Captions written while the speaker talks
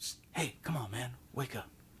Hey, come on, man. Wake up.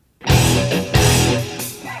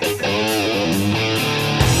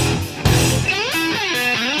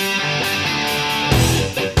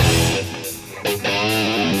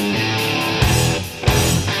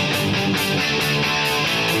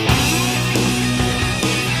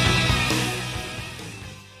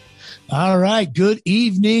 All right. Good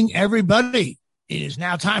evening, everybody. It is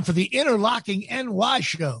now time for the Interlocking NY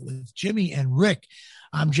show with Jimmy and Rick.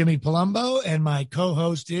 I'm Jimmy Palumbo, and my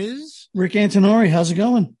co-host is Rick Antonori. How's it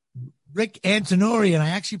going? Rick Antonori, and I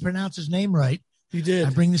actually pronounced his name right. You did. I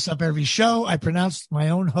bring this up every show. I pronounced my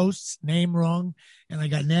own host's name wrong, and I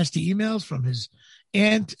got nasty emails from his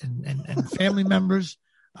aunt and family members.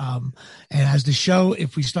 And as the show,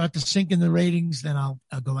 if we start to sink in the ratings, then I'll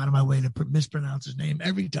go out of my way to mispronounce his name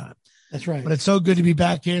every time. That's right. But it's so good to be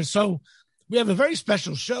back here. So we have a very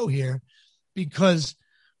special show here because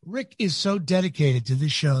Rick is so dedicated to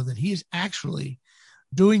this show that he is actually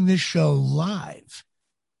doing this show live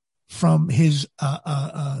from his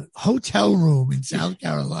hotel room in South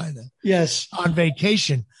Carolina. Yes. On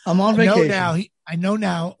vacation. I'm on vacation. I know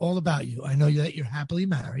now all about you. I know that you're happily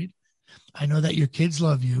married. I know that your kids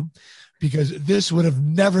love you, because this would have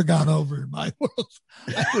never gone over in my world.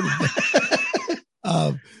 I would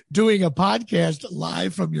have doing a podcast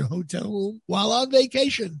live from your hotel room while on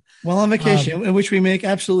vacation. In which we make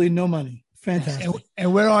absolutely no money. Fantastic.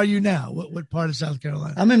 And where are you now? What part of South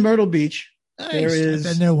Carolina? I'm in Myrtle Beach. Nice. I've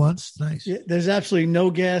been there once. Nice. There's absolutely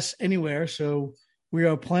no gas anywhere, so we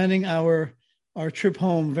are planning our trip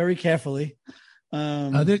home very carefully.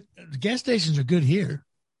 The gas stations are good here.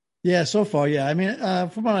 Yeah, so far, yeah. I mean,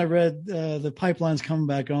 from what I read, the pipeline's coming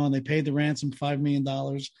back on. They paid the ransom $5 million,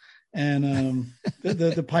 and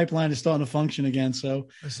the pipeline is starting to function again. So,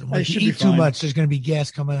 listen, if you eat too much, there's going to be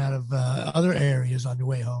gas coming out of other areas on your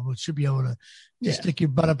way home. It should be able to just stick your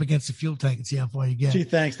butt up against the fuel tank and see how far you get. Gee,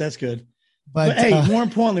 thanks. That's good. But hey, more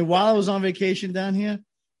importantly, while I was on vacation down here,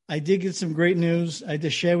 I did get some great news. I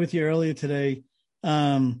just shared with you earlier today. You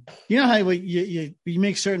know how you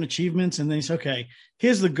make certain achievements and then you say, okay,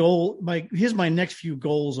 here's the goal. Here's my next few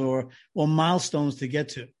goals or milestones to get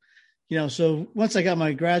to. You know, so once I got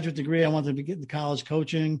my graduate degree, I wanted to get into college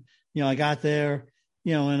coaching. You know, I got there.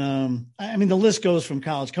 You know, and I mean, the list goes from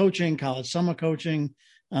college coaching, college summer coaching,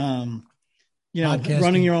 you know, podcasting,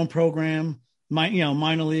 running your own program,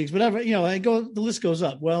 minor leagues, whatever. You know, the list goes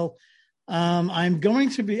up. Well, I'm going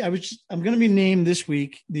to be named this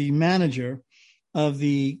week the manager of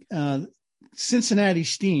the Cincinnati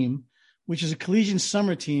Steam, which is a collegiate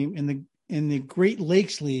summer team in the Great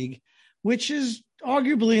Lakes League, which is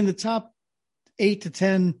arguably in the top 8 to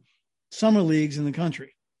 10 summer leagues in the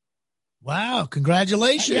country. Wow.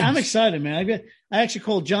 Congratulations. Yeah, I'm excited, man. I actually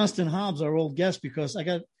called Johnston Hobbs, our old guest, because I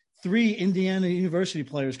got 3 Indiana University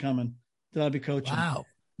players coming that I'll be coaching. Wow.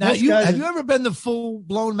 Now, have you ever been the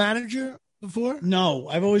full-blown manager before? No,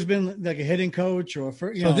 I've always been like a hitting coach or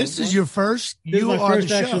this is your first. This is my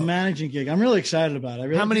first actual managing gig. I'm really excited about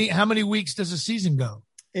it. How many weeks does the season go?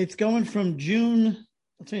 It's going from June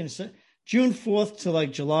 4th to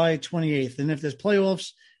like July 28th, and if there's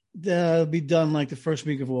playoffs, they'll be done like the first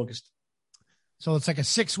week of August. So it's like a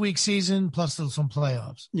 6-week season plus some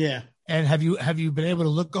playoffs. Yeah. And have you been able to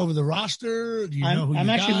look over the roster? Do you know who I'm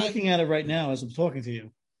you actually got? looking at it right now as I'm talking to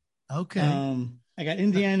you. Okay. I got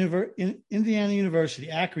Indiana University,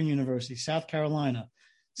 Akron University, South Carolina,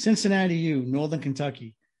 Cincinnati U, Northern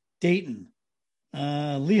Kentucky, Dayton,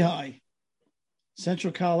 Lehigh,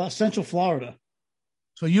 Central Florida.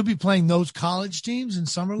 So you'll be playing those college teams in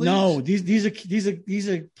summer leagues? No, these are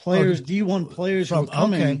players, D1 players who are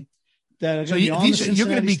coming. Okay. That are going to be on the Cincinnati you're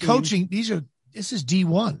going to be team. coaching. This is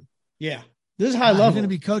D1. Yeah. This is high level. You're going to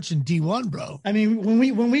be coaching D1, bro. I mean, when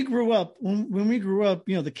we grew up,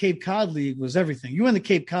 you know, the Cape Cod League was everything. You were in the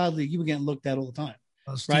Cape Cod League, you were getting looked at all the time.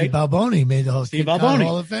 Well, Steve Balboni made the whole Cape Cod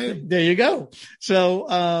Hall of Fame. There you go.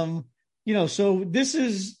 So, you know, so this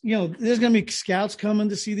is, you know, there's going to be scouts coming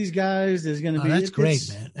to see these guys. There's going to be. That's great,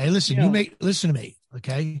 man. Hey, listen, listen to me,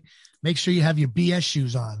 okay? Make sure you have your BS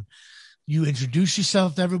shoes on. You introduce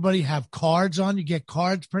yourself to everybody. Have cards on. You get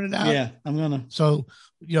cards printed out. Yeah, I'm gonna. So,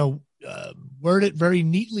 you know. Word it very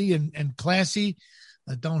neatly and classy.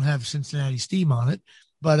 Don't have Cincinnati Steam on it,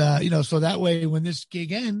 but you know, so that way when this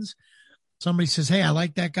gig ends, somebody says, "Hey, I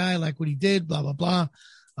like that guy. I like what he did." Blah blah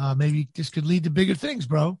blah. Maybe this could lead to bigger things,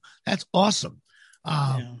 bro. That's awesome.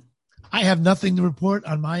 I have nothing to report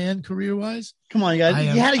on my end career wise. Come on, you guys.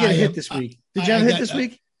 You had to get a hit this week. Did you have a hit this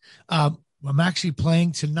week? I'm actually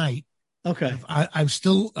playing tonight. Okay. I'm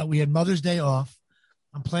still. We had Mother's Day off.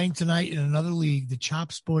 I'm playing tonight in another league, the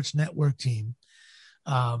Chop Sports Network team.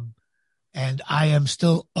 And I am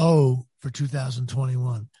still 0 for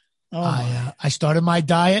 2021. Oh my. I started my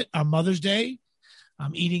diet on Mother's Day.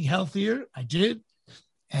 I'm eating healthier. I did.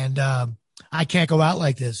 And I can't go out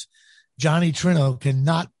like this. Johnny Trino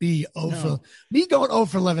cannot be over me going 0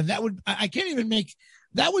 for 11. I can't even make,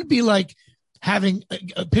 that would be like having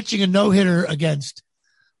pitching a no hitter against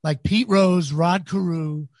like Pete Rose, Rod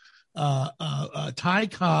Carew, Ty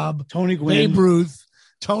Cobb, Tony Gwynn, Babe Ruth,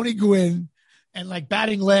 Tony Gwynn, and like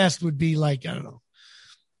batting last would be like, I don't know,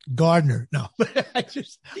 Gardner. No, I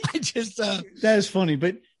just that is funny.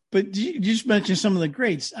 But you just mentioned some of the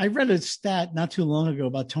greats. I read a stat not too long ago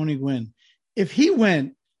about Tony Gwynn. If he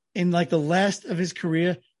went in like the last of his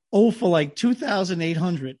career, for like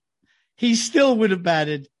 2,800, he still would have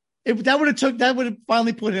batted. That would have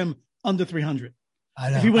finally put him under 300. I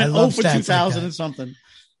know. If he went 0 for 2,000 like and something.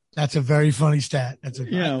 That's a very funny stat.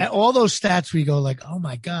 All those stats we go like, oh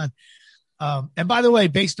my God. And by the way,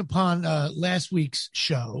 based upon last week's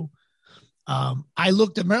show, I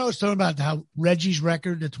looked at, remember I was talking about how Reggie's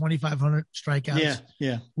record, the 2,500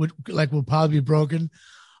 strikeouts, will probably be broken.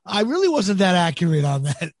 I really wasn't that accurate on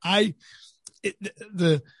that.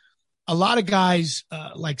 A lot of guys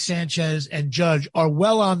like Sanchez and Judge are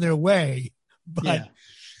well on their way, but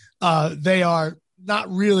they are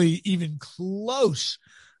not really even close.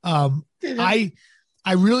 I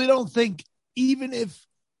really don't think, even if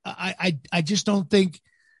I just don't think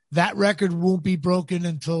that record won't be broken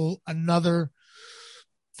until another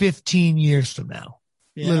 15 years from now.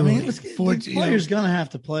 Yeah, I mean, the player's going to have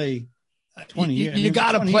to play 20 years. You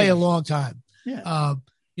got to play a long time. Yeah.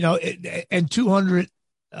 And 200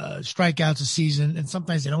 strikeouts a season, and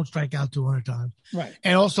sometimes they don't strike out 200 times. Right.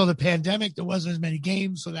 And also the pandemic, there wasn't as many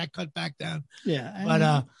games, so that cut back down.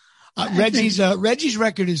 Yeah. But Reggie's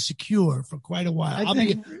record is secure for quite a while.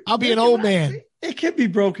 I'll be an old man. It could be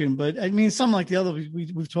broken, but I mean, something like the other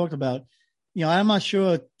we've talked about. I'm not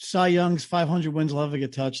sure Cy Young's 500 wins will ever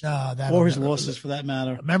get touched, or his losses for that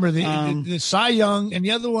matter. Remember the Cy Young, and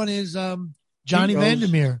the other one is Johnny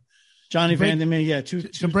Vandermeer. Johnny Vandermeer,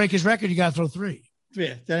 to break his record, you got to throw 3.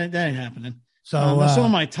 Yeah, that ain't happening. So I saw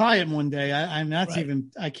my tie it one day.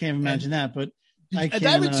 I can't imagine that. But did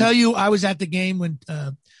I ever tell you I was at the game when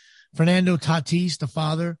Fernando Tatis, the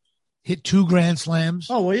father, hit 2 grand slams?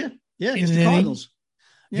 Oh, were you? Yeah, against the Cardinals.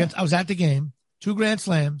 Yeah. I was at the game, 2 grand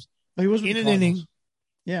slams. Oh, he was in an inning.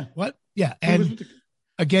 Yeah. What? Yeah. And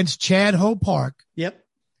against Chad Ho Park. Yep.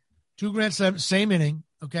 2 grand slams, same inning.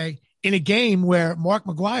 Okay. In a game where Mark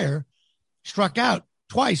McGwire struck out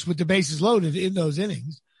twice with the bases loaded in those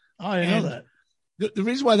innings. Oh, I didn't know that. The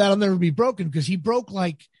reason why that'll never be broken, because he broke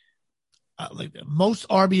like most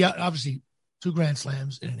RBI, obviously 2 grand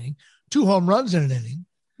slams in an inning, 2 home runs in an inning.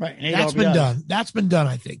 Right. That's been done. That's been done,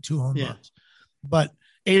 I think, 2 home runs. But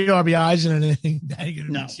 8 RBIs in an inning,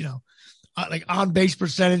 like on base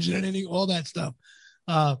percentage in an inning, all that stuff.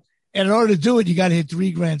 And in order to do it, you got to hit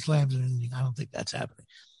 3 grand slams in an inning. I don't think that's happening.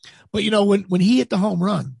 But, when he hit the home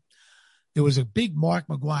run, there was a big Mark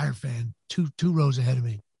McGwire fan, two rows ahead of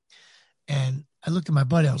me. And I looked at my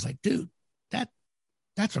buddy. I was like, dude,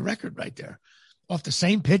 that's a record right there. Off the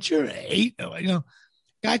same pitcher, 8,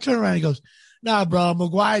 Guy turned around and he goes, nah, bro,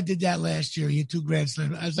 McGwire did that last year. He hit 2 grand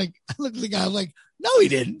slams. I looked at the guy. I was like, no, he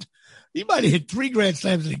didn't. He might have hit 3 grand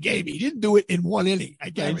slams in a game. He didn't do it in 1 inning.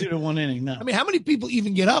 I did it in 1 inning. No. I mean, how many people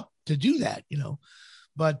even get up to do that,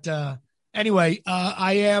 But anyway,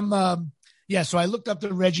 I am, so I looked up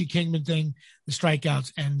the Reggie Kingman thing, the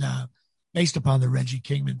strikeouts, and based upon the Reggie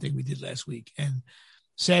Kingman thing we did last week. And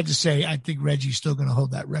sad to say, I think Reggie's still going to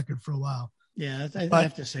hold that record for a while. Yeah, I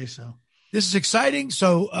have to say so. This is exciting.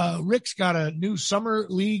 So Rick's got a new summer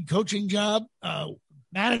league coaching job,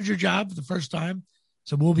 manager job for the first time.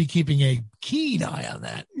 So we'll be keeping a keen eye on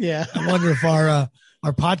that. Yeah. I wonder if our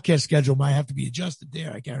podcast schedule might have to be adjusted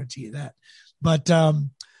there. I guarantee you that. But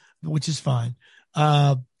which is fine.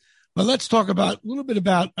 But let's talk a little bit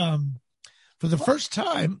about for the first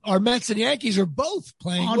time, our Mets and Yankees are both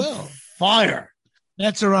playing well. Fire.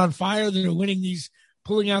 Mets are on fire. They're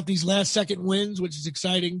pulling out these last second wins, which is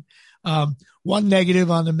exciting. One negative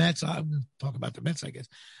on the Mets, I'm going to talk about the Mets, I guess,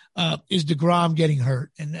 is DeGrom getting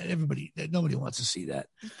hurt, and nobody wants to see that.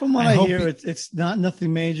 From what I hear, it's not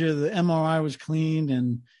nothing major. The MRI was cleaned,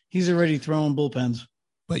 and he's already throwing bullpens.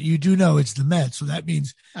 But you do know it's the Mets, so that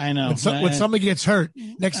means I know when somebody gets hurt,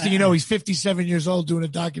 next thing you know, he's 57 years old doing a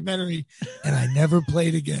documentary, and I never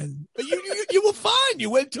played again. But you were fine. You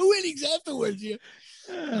went 2 innings afterwards.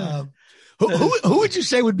 Who would you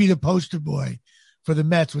say would be the poster boy for the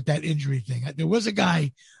Mets with that injury thing? There was a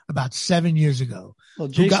guy about 7 years ago. Well,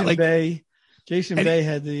 Jason Bay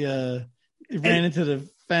had ran into the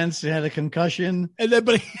Spence had a concussion. And then,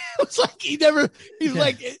 but it was like he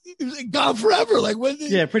was gone forever. Like when?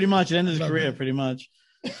 Pretty much. It ended his career, pretty much.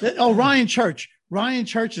 Ryan Church. Ryan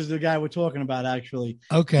Church is the guy we're talking about, actually.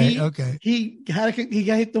 Okay. He got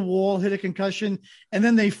hit the wall, hit a concussion, and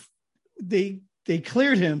then they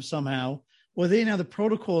cleared him somehow. Well, they now the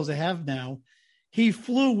protocols they have now. He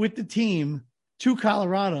flew with the team to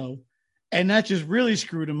Colorado, and that just really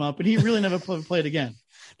screwed him up. And he really never played again.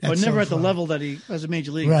 But never at the level that he as a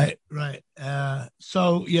major league. Right.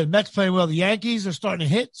 So Mets playing well. The Yankees are starting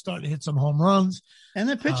to hit some home runs. And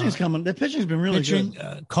their pitching's coming. Their pitching's been really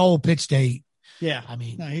good. Cole pitched 8. Yeah. I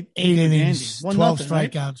mean, 8 innings, 12 strikeouts,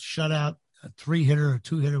 right? Shutout, a 3-hitter or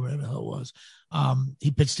 2-hitter, whatever the hell it was. He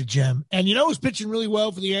pitched a gem. And you know who's pitching really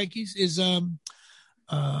well for the Yankees is oh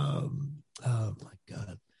my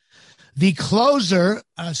God. The closer,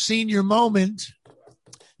 senior moment,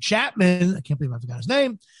 Chapman. I can't believe I forgot his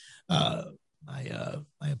name. My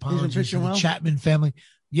apologies to the Chapman family.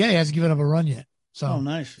 Yeah, he hasn't given up a run yet. So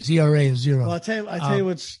nice. His ERA is 0. Well, I tell you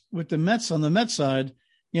what's with the Mets on the Mets side.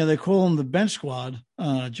 They call them the bench squad.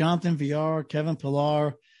 Jonathan Villar, Kevin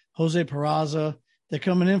Pillar, Jose Peraza. They're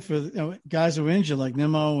coming in for guys who are injured like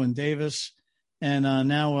Nimmo and Davis, and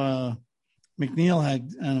now McNeil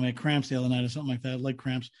had cramps the other night or something like that, leg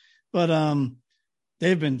cramps. But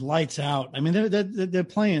they've been lights out. I mean, they're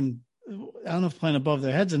playing. I don't know if playing above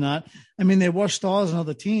their heads or not. I mean, they were stars in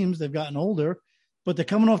other teams. They've gotten older, but they're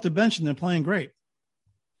coming off the bench and they're playing great.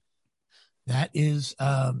 That is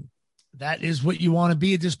what you want to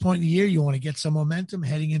be at this point in the year. You want to get some momentum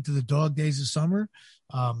heading into the dog days of summer.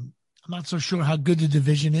 I'm not so sure how good the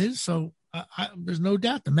division is, so there's no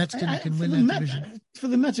doubt the Mets can win that division. For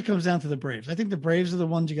the Mets, it comes down to the Braves. I think the Braves are the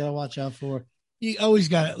ones you got to watch out for. You always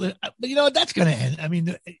got it. But you know what? That's going to end. I mean,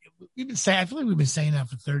 I feel like we've been saying that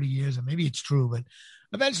for 30 years, and maybe it's true, but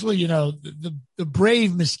eventually, the Brave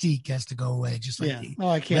mystique has to go away, just like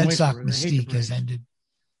the Red Sox mystique has ended.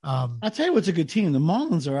 I'll tell you what's a good team. The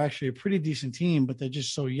Marlins are actually a pretty decent team, but they're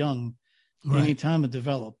just so young. They need time to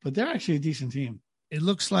develop, but they're actually a decent team. It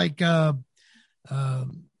looks like, you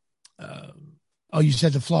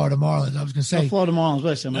said the Florida Marlins. I was going to say the Florida Marlins.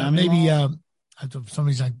 Listen,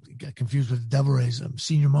 somebody's got confused with the Devil Rays.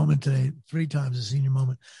 Senior moment today, 3 times a senior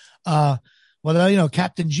moment.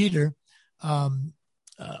 Captain Jeter,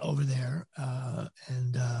 over there,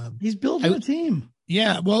 and he's building a team.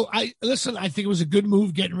 Yeah, well, I think it was a good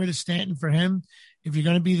move getting rid of Stanton for him. If you're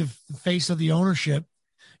going to be the face of the ownership,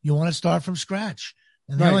 you want to start from scratch.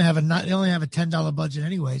 And they only have a $10 budget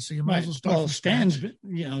anyway, so you might as well start from scratch.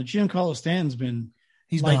 Giancarlo Stanton's been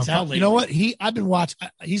lights out lately. You know what? I've been watching.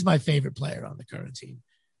 He's my favorite player on the current team,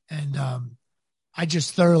 and I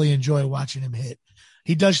just thoroughly enjoy watching him hit.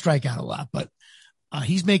 He does strike out a lot, but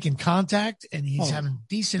he's making contact and he's having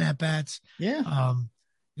decent at bats. Yeah.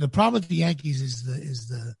 The problem with the Yankees is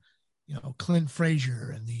the Clint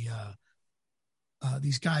Frazier and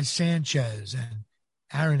these guys Sanchez and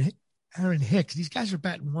Aaron Hicks. These guys are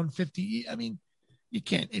batting 150. I mean, you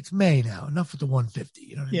can't. It's May now. Enough with the 150.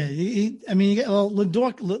 You know what I mean?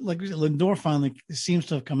 Lindor finally seems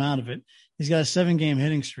to have come out of it. He's got a 7-game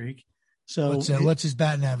hitting streak. So what's his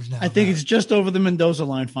batting average now? I think it's just over the Mendoza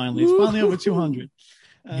line. Finally, it's finally over 200.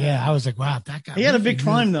 I was like, wow, that guy. He had a big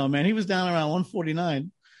climb though, man. He was down around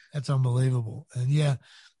 149. That's unbelievable. And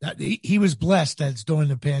he was blessed that it's during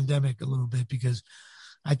the pandemic a little bit, because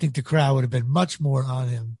I think the crowd would have been much more on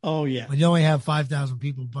him. Oh yeah. When you only have 5,000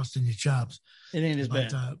 people busting your chops, it ain't as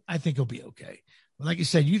bad. I think he'll be okay. But like you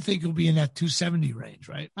said, you think he'll be in that 270 range,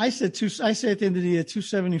 right? I said at the end of the year,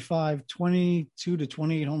 275, 22 to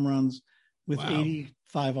 28 home runs with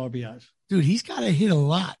 85 RBIs. Dude, he's got to hit a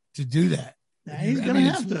lot to do that. He's going to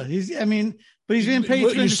have to. But he's being paid.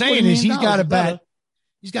 What you're saying is he's got to bat.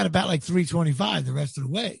 He's got to bat like 325 the rest of the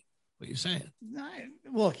way. What you're saying?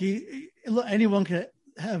 Look, anyone could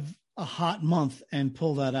have a hot month and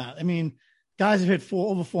pull that out. I mean, guys have hit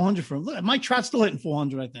over 400 for him. Look, Mike Trout's still hitting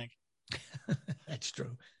 400, I think. That's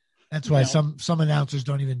true. That's why some announcers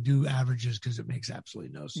don't even do averages, because it makes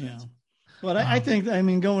absolutely no sense. Yeah. But I think,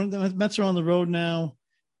 the Mets are on the road now.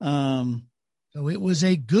 So it was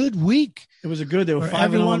a good week. It was they were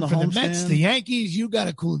 5-0 on the for homestand. The Mets, the Yankees, you got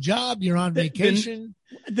a cool job. You're on vacation.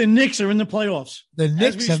 The Knicks are in the playoffs. The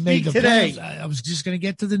Knicks have made the playoffs. I was just going to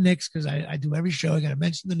get to the Knicks, because I do every show. I got to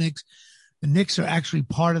mention the Knicks. The Knicks are actually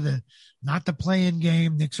part of not the play-in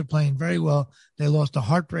game. Knicks are playing very well. They lost a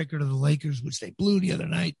heartbreaker to the Lakers, which they blew the other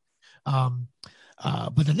night.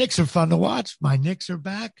 But the Knicks are fun to watch. My Knicks are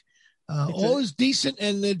back. All is decent,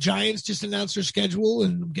 and the Giants just announced their schedule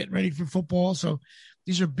and getting ready for football. So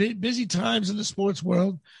these are busy times in the sports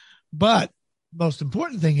world. But most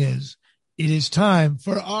important thing is it is time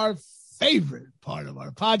for our favorite part of our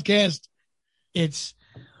podcast. It's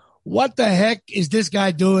what the heck is this guy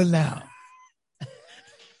doing now?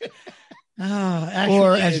 Actually,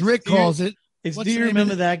 or as Rick calls it, it's Do You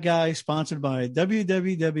Remember That Guy, sponsored by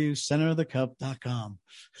www.centerofthecup.com.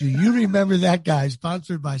 Do you remember that guy?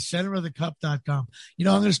 Sponsored by centerofthecup.com. You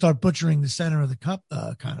know, I'm going to start butchering the center of the cup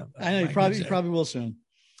kind of. I know you probably will soon.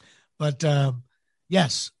 But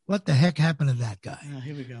yes, what the heck happened to that guy?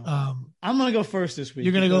 Here we go. I'm going to go first this week.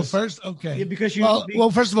 You're going to go first? Okay. Yeah, because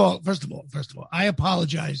well, first of all, I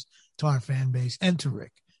apologize to our fan base and to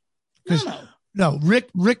Rick. No,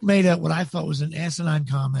 Rick made what I thought was an asinine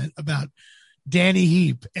comment about Danny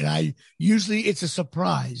Heap, and it's a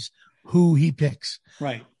surprise who he picks.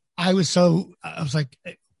 Right. I was like,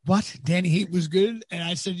 what? Danny Heap was good? And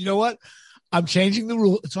I said, you know what? I'm changing the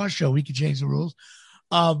rule. It's our show. We can change the rules.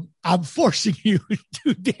 I'm forcing you to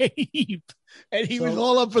do Danny Heap. And he was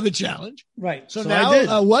all up for the challenge. Right. So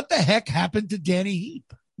now, what the heck happened to Danny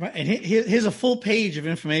Heap? Right. And here's a full page of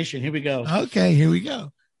information. Here we go. Okay, here we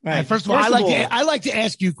go. Right. First of all, I like to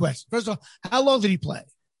ask you a question. First of all, how long did he play?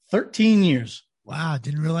 13 years. Wow,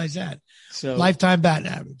 didn't realize that. So lifetime batting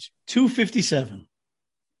average 257.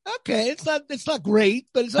 Okay, it's not great,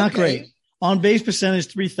 but it's not okay. Great. On base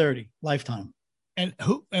percentage 330 lifetime. And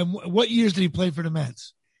what years did he play for the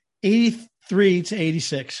Mets? 83 to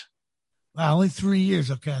 86. Wow, only 3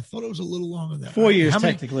 years. Okay, I thought it was a little longer than that. 4 years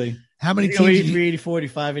technically. How many teams? 83, 84,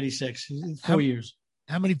 85, 86. 4 years.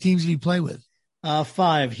 How many teams did he play with?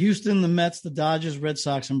 5. Houston, the Mets, the Dodgers, Red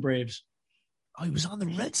Sox, and Braves. Oh, he was on the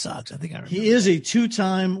Red Sox. I think I remember. He is a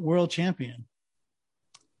 2-time world champion.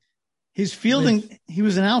 His fielding, he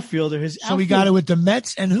was an outfielder. So he got it with the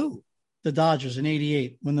Mets and who? The Dodgers in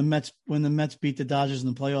 '88 when the Mets beat the Dodgers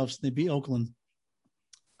in the playoffs. They beat Oakland.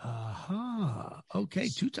 Okay,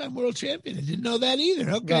 2-time world champion. I didn't know that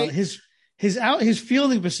either. Okay. Well, his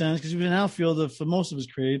fielding percentage, because he was an outfielder for most of his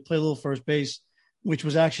career, he played a little first base, which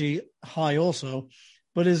was actually high also.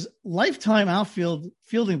 But his lifetime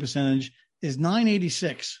fielding percentage is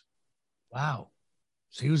 .986. Wow.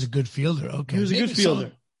 So he was a good fielder. Okay. He was a good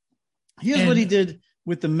fielder. Here's what he did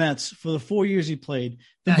with the Mets for the 4 years he played.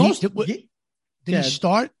 Did he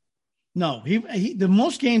start? No. The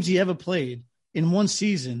most games he ever played in one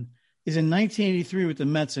season is in 1983 with the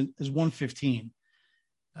Mets as 115.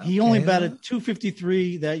 Okay. He only batted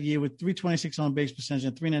 .253 that year with .326 on base percentage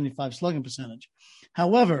and .395 slugging percentage.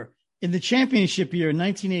 However, in the championship year in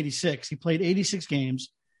 1986, he played 86 games,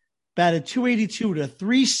 batted .282 to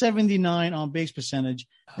 .379 on base percentage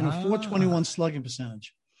and a .421 slugging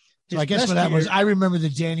percentage. So I guess what that was, I remember the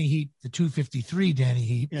Danny Heap, the .253 Danny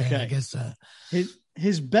Heap. Okay. I guess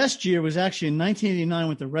his best year was actually in 1989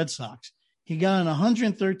 with the Red Sox. He got in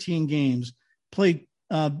 113 games, batted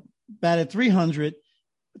 .300,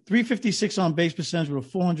 .356 on base percentage with a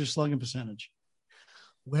 .400 slugging percentage.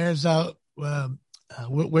 Where's he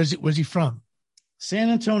from? San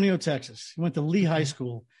Antonio, Texas. He went to Lee High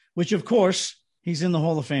School, which of course he's in the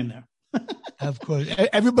Hall of Fame there. Of course,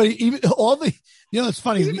 everybody, even all the, it's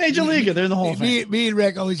funny. He's a major leaguer. They're in the Hall of Fame. Me and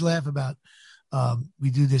Rick always laugh about. We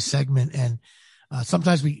do this segment, and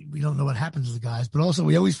sometimes we don't know what happens to the guys, but also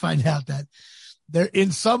we always find out that they're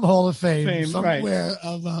in some Hall of Fame somewhere.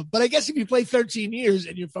 Right. But I guess if you play 13 years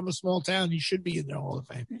and you're from a small town, you should be in the Hall of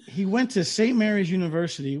Fame. He went to St. Mary's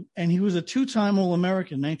University, and he was a 2-time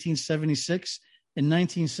All-American in 1976 and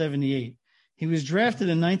 1978. He was drafted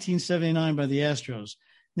in 1979 by the Astros.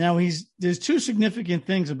 Now there's 2 significant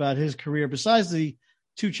things about his career besides the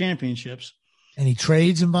 2 championships. Any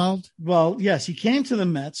trades involved? Well, yes, he came to the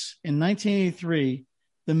Mets in 1983.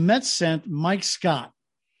 The Mets sent Mike Scott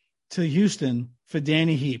to Houston for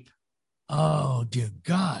Danny Heap. Oh, dear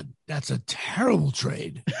God. That's a terrible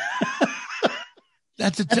trade.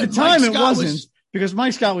 At the time, it wasn't because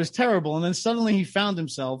Mike Scott was terrible. And then suddenly he found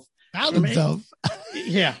himself.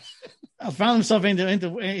 Yeah. Found himself into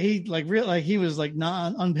he was like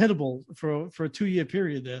not unhittable for a 2-year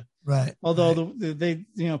period there. Right. Although they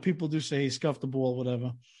people do say he scuffed the ball,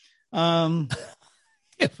 whatever.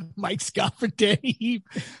 Mike Scott for Danny Heap.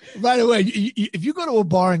 By the way, if you go to a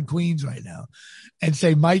bar in Queens right now and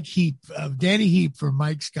say Mike Heap, Danny Heap for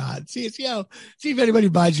Mike Scott, see if anybody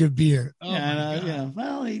buys you a beer. Oh yeah.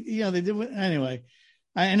 Well, they did anyway.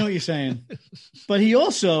 I know what you're saying, but he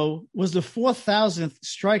also was the 4,000th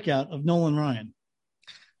strikeout of Nolan Ryan.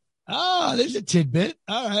 Oh, there's a tidbit.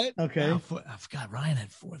 All right. Okay. Wow, I forgot Ryan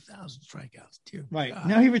had 4,000 strikeouts too. Right. God.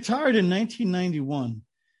 Now he retired in 1991.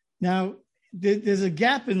 Now there's a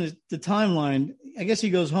gap in the timeline. I guess he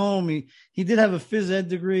goes home. He did have a phys ed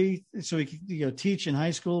degree, so he could teach in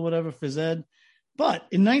high school, whatever, phys ed. But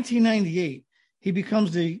in 1998, he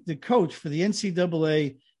becomes the coach for the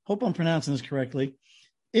NCAA. Hope I'm pronouncing this correctly.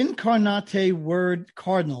 Incarnate Word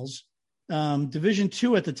Cardinals, Division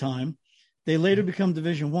II at the time. They later become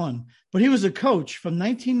Division I. But he was a coach from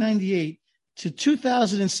 1998 to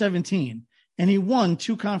 2017, and he won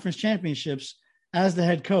 2 conference championships as the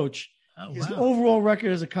head coach. Oh, wow. His overall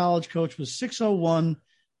record as a college coach was 601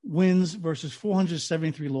 wins versus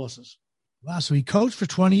 473 losses. Wow. So he coached for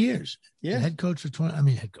 20 years. Yeah. Head coach for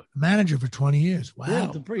 20, manager for 20 years. Wow.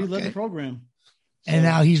 Yeah, he led the program. So, and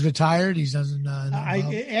now he's retired. He doesn't.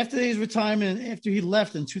 After his retirement, after he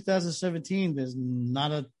left in 2017, there's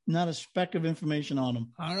not a speck of information on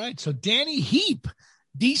him. All right. So Danny Heap,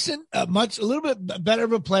 decent, a little bit better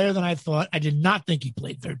of a player than I thought. I did not think he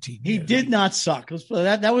played 13 years. He did not suck.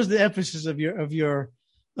 That was the emphasis of your.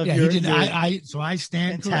 He did. So I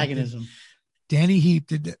stand antagonism. Corrected. Danny Heap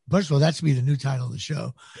did. First of all, that should be the new title of the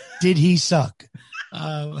show. Did he suck?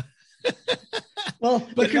 Well,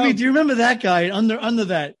 but do you remember that guy under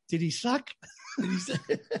that? Did he suck?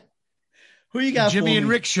 Who you got? Jimmy and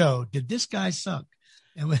Rick show. Did this guy suck?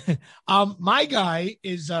 And my guy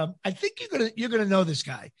is. I think you're gonna know this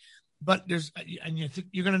guy, but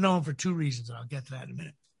you're gonna know him for 2 reasons, and I'll get to that in a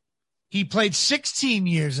minute. He played 16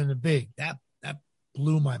 years in the big. That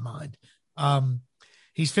blew my mind.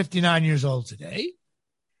 He's 59 years old today.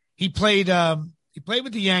 He played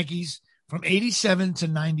with the Yankees from 87 to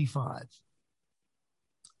 95.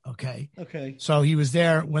 Okay. So he was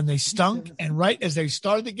there when they stunk, and right as they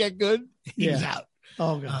started to get good, he was out.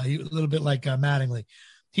 Oh, God. A little bit like Mattingly.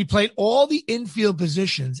 He played all the infield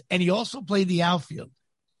positions, and he also played the outfield.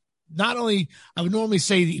 Not only, I would normally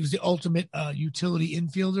say that he was the ultimate utility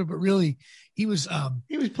infielder, but really he was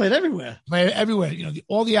played everywhere.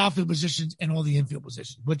 All the outfield positions and all the infield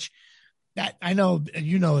positions, which that I know,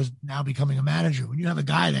 is now becoming a manager. When you have a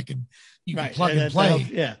guy that can plug and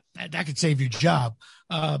play, that could save your job,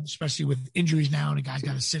 especially with injuries now. And a guy's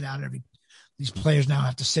got to sit out these players now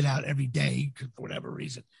have to sit out every day for whatever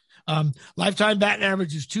reason. Lifetime batting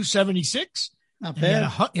average is 276. Not bad.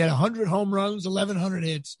 He had 100 home runs, 1,100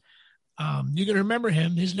 hits. You're going to remember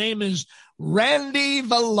him. His name is Randy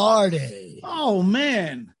Velarde. Oh,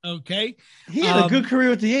 man. Okay. He had a good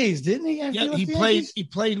career with the A's, didn't he? He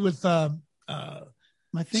played with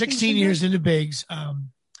 16 years in the bigs.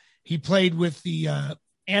 He played with the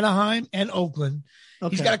Anaheim and Oakland.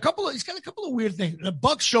 Okay. He's got a couple of weird things.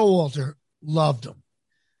 Buck Showalter loved him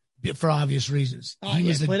for obvious reasons.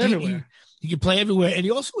 He played everywhere. He could play everywhere, and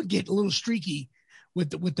he also would get a little streaky with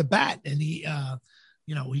the bat, and he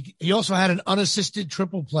also had an unassisted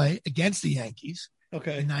triple play against the Yankees.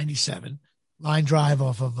 Okay. In 97. Line drive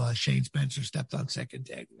off of Shane Spencer, stepped on second,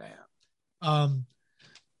 tagged out.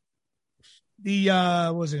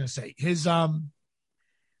 What was I going to say? He's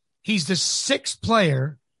the 6th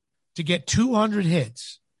player to get 200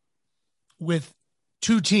 hits with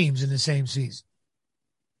 2 teams in the same season.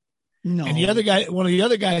 No. And one of the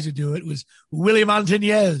other guys who do it was Willie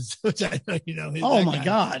Montanez, which oh my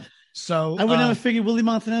God. So I would never figure Willie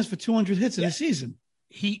Montanez for 200 hits in a season.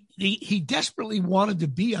 He desperately wanted to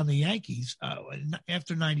be on the Yankees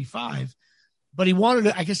after 95, but he wanted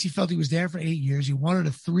to, I guess he felt he was there for 8 years. He wanted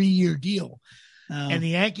a 3-year deal. And the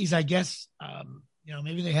Yankees, I guess,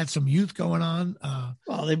 maybe they had some youth going on.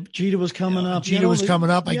 Jeter was coming up.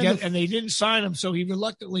 I guess, and they didn't sign him. So he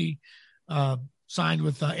reluctantly signed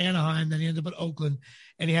with Anaheim. Then he ended up at Oakland,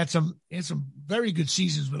 and he had some very good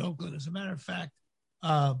seasons with Oakland. As a matter of fact,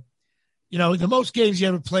 the most games he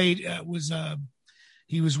ever played was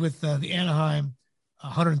he was with the Anaheim,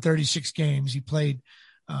 136 games. He played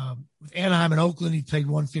with Anaheim and Oakland. He played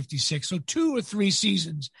 156. So 2 or 3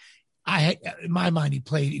 seasons, in my mind,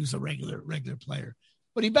 he was a regular player.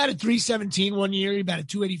 But he batted 317 one year. He batted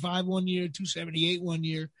 285 one year, 278 one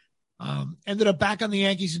year. Ended up back on the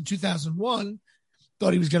Yankees in 2001.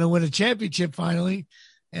 Thought he was going to win a championship finally,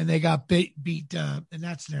 and they got beat in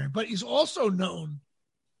that scenario. But he's also known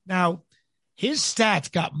now. His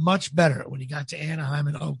stats got much better when he got to Anaheim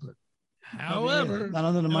and Oakland. However, not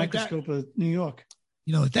under the microscope of New York.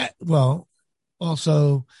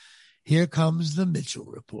 Also, here comes the Mitchell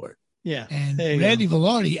report. Yeah. And Randy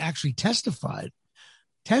Velarde actually testified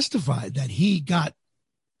that he got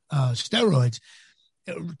steroids.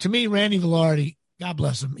 To me, Randy Velarde, God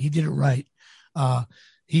bless him, he did it right.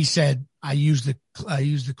 He said, I used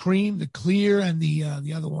the cream, the clear, and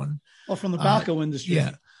the other one. From the Balco industry.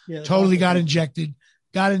 Yeah, totally got injected.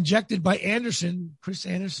 Got injected by Chris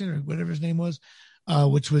Anderson, or whatever his name was,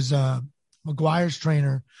 which was McGuire's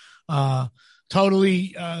trainer.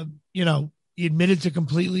 Totally, he admitted to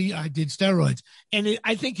completely, I did steroids. And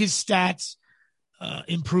I think his stats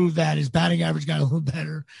improved that. His batting average got a little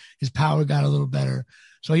better. His power got a little better.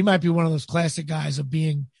 So he might be one of those classic guys of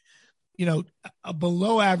being, a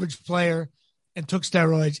below average player and took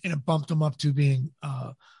steroids, and it bumped him up to being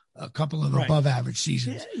a couple of above average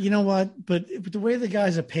seasons. You know what? But the way the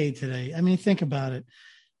guys are paid today, I mean, think about it.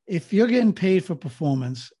 If you're getting paid for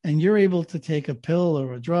performance and you're able to take a pill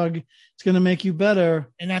or a drug, it's going to make you better.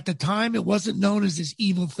 And at the time, it wasn't known as this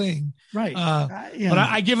evil thing. Right. But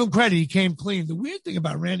I give him credit. He came clean. The weird thing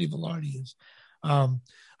about Randy Velarde is, I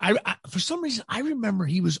for some reason, I remember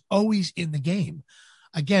he was always in the game.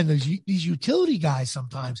 Again, these utility guys,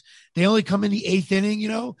 sometimes they only come in the 8th inning,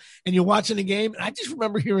 and you're watching the game. And I just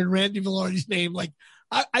remember hearing Randy Velarde's name. Like,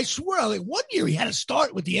 I swear, like one year he had to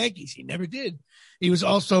start with the Yankees. He never did. He was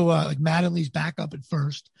also like Mattingly's backup at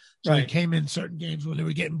first. So he came in certain games when they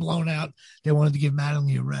were getting blown out. They wanted to give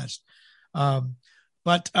Mattingly a rest.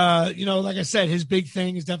 But like I said, his big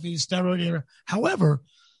thing is definitely the steroid era. However,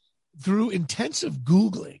 through intensive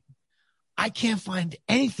Googling, I can't find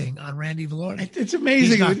anything on Randy Velarde. It's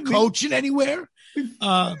amazing. He's not coaching anywhere.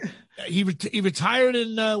 He retired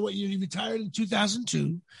in he retired in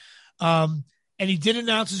 2002. And he did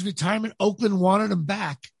announce his retirement. Oakland wanted him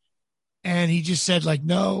back. And he just said, like,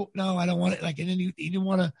 no, I don't want it. Like, and then he didn't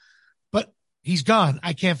want to, but he's gone.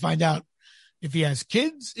 I can't find out if he has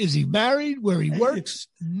kids. Is he married? Where he works?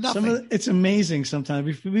 Nothing. It's amazing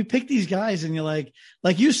sometimes. We pick these guys and you're like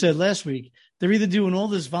you said last week, they're either doing all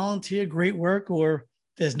this volunteer great work or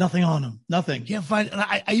there's nothing on them. Nothing. Can't find. And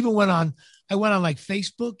I even went on like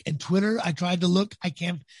Facebook and Twitter. I tried to look. I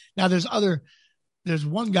can't. Now there's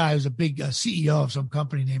one guy who's a big CEO of some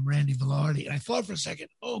company named Randy Velarde. And I thought for a second,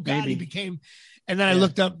 oh God, Maybe. he became, and then I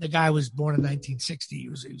looked up, the guy was born in 1960. He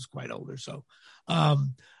was quite older. So,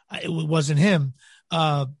 it wasn't him.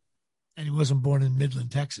 And he wasn't born in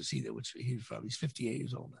Midland, Texas either, which he's 58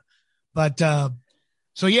 years old now. But,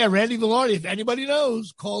 so yeah, Randy Velarde, if anybody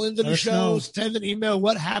knows, call into the show, send an email.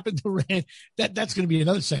 What happened to Randy? That's going to be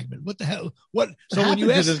another segment. What the hell? So when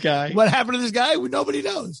you ask this guy, what happened to this guy, nobody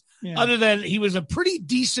knows. Yeah. Other than he was a pretty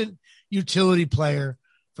decent utility player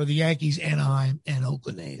for the Yankees, Anaheim, and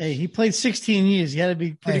Oakland A's. Hey, he played 16 years. He had to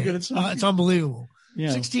be pretty good at something. It's unbelievable.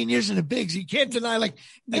 Yeah. 16 years in the bigs. You can't deny,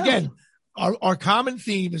 again, our common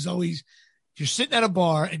theme is always, if you're sitting at a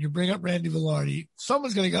bar and you bring up Randy Velarde,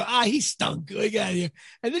 someone's going to go, he stunk. Get out of here.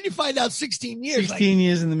 And then you find out 16 years. 16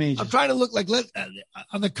 years in the majors. I'm trying to look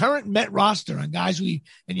on the current Met roster, on guys and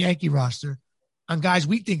Yankee roster, on guys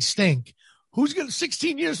we think stink. Who's going to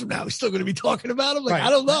 16 years from now? We're still going to be talking about them. I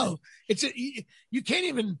don't know. You can't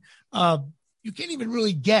even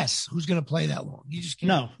really guess who's going to play that long. You just can't.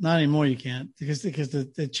 No, not anymore. You can't because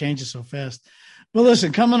it changes so fast. But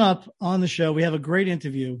listen, coming up on the show, we have a great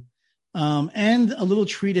interview. And a little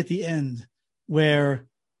treat at the end where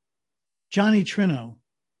Johnny Trino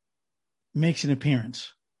makes an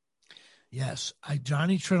appearance. Yes,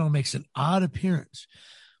 Johnny Trino makes an odd appearance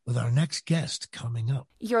with our next guest coming up.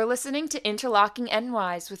 You're listening to Interlocking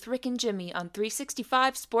NYs with Rick and Jimmy on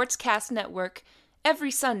 365 Sportscast Network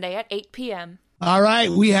every Sunday at 8 p.m. All right,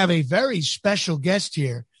 we have a very special guest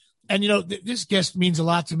here. And, this guest means a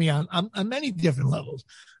lot to me on many different levels.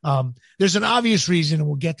 There's an obvious reason, and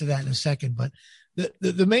we'll get to that in a second. But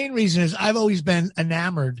the main reason is I've always been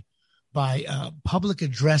enamored by public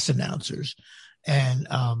address announcers. And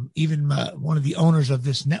even one of the owners of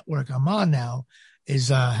this network I'm on now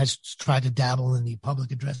has tried to dabble in the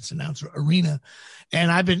public address announcer arena. And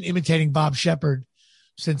I've been imitating Bob Shepard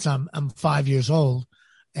since I'm 5 years old.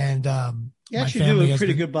 And you actually do a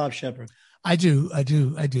pretty good Bob Shepard. I do.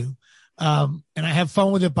 And I have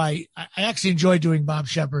fun with it I actually enjoy doing Bob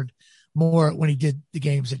Shepard more when he did the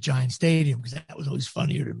games at Giant Stadium, because that was always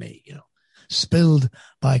funnier to me, spilled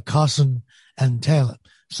by Carson and Taylor.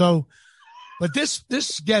 So, but this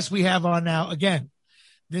guest we have on now, again,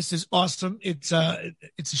 this is awesome. It's a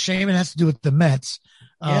shame it has to do with the Mets.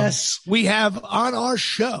 Yes. We have on our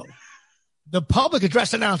show the public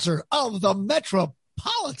address announcer of the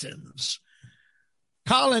Metropolitans,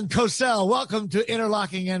 Colin Cosell. Welcome to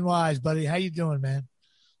Interlocking NYs, buddy. How you doing, man?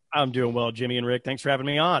 I'm doing well, Jimmy and Rick. Thanks for having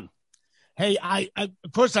me on. Hey, I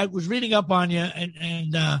of course I was reading up on you,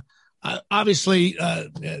 and obviously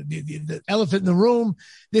the elephant in the room.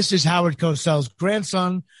 This is Howard Cosell's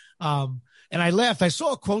grandson, and I laughed. I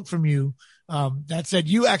saw a quote from you that said,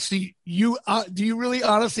 "Do you really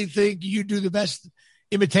honestly think you do the best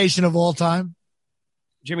imitation of all time?"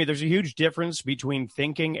 Jimmy, there's a huge difference between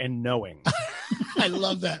thinking and knowing. I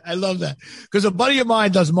love that. Because a buddy of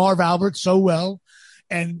mine does Marv Albert so well.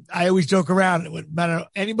 And I always joke around. When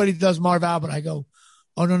anybody does Marv Albert, I go,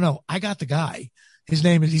 oh, no, I got the guy. He's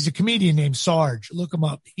a comedian named Sarge. Look him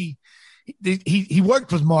up. He he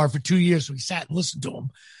worked with Marv for 2 years, so he sat and listened to him.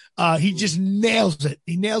 He just nails it.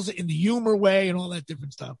 He nails it in the humor way and all that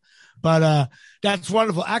different stuff. But that's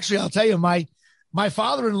wonderful. Actually, I'll tell you, my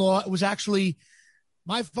father-in-law at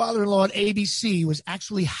ABC was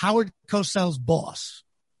actually Howard Cosell's boss.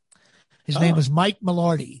 His name was Mike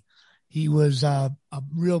Millardi. He was a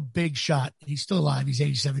real big shot. He's still alive. He's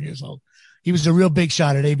 87 years old. He was a real big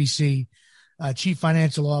shot at ABC, chief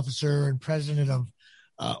financial officer and president of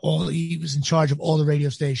he was in charge of all the radio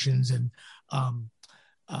stations and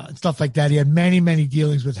stuff like that. He had many, many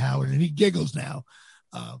dealings with Howard, and he giggles now.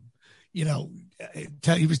 He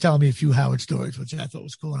was telling me a few Howard stories, which I thought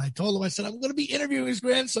was cool. And I told him, I said, I'm going to be interviewing his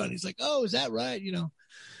grandson. He's like, oh, is that right?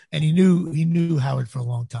 And he knew Howard for a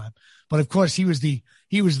long time. But of course, he was the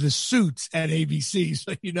suits at ABC.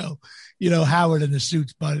 So, Howard and the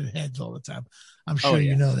suits butted heads all the time. I'm sure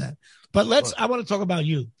you know that. But I want to talk about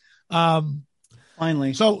you.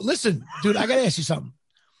 Finally. So listen, dude, I got to ask you something.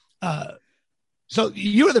 So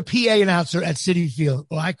you were the PA announcer at Citi Field.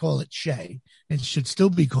 Well, I call it Shea. It should still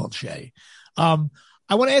be called Shea. I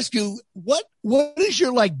want to ask you, what is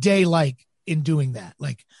your day like in doing that?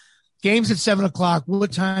 Like games at 7:00.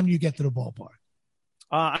 What time do you get to the ballpark?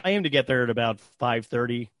 I aim to get there at about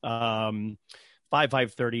 5:30,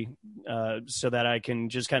 5:30, so that I can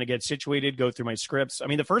just kind of get situated, go through my scripts. I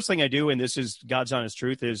mean, the first thing I do, and this is God's honest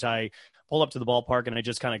truth, is I pull up to the ballpark and I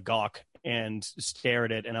just kind of gawk and stare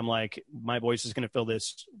at it. And I'm like, my voice is going to fill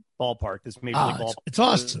this ballpark, this major league ballpark. It's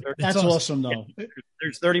awesome. That's awesome, though. Yeah,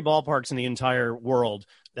 there's 30 ballparks in the entire world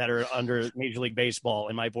that are under Major League Baseball,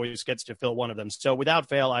 and my voice gets to fill one of them. So without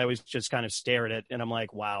fail, I always just kind of stare at it, and I'm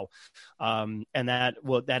like, wow. And that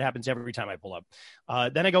happens every time I pull up.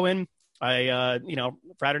 Then I go in. I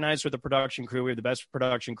fraternize with the production crew. We have the best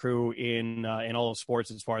production crew in all of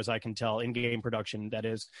sports, as far as I can tell, in-game production, that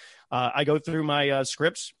is. I go through my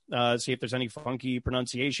scripts, see if there's any funky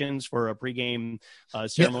pronunciations for a pregame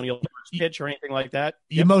ceremonial pitch or anything like that.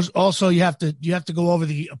 You have to go over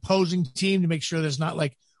the opposing team to make sure there's not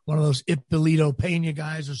like one of those Ippolito Pena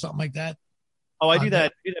guys or something like that. Oh, I do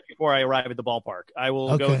that before I arrive at the ballpark. I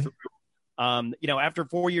will go through. After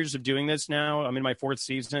 4 years of doing this now, I'm in my fourth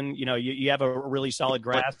season, you have a really solid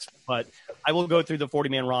grasp, but I will go through the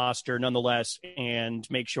 40-man roster nonetheless and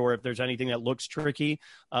make sure if there's anything that looks tricky.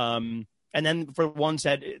 And then for ones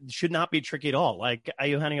that should not be tricky at all, like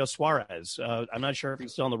Eugenio Suarez. I'm not sure if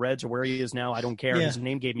he's still on the Reds or where he is now. I don't care. Yeah. His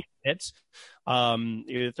name gave me fits.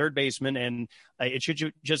 Third baseman, and it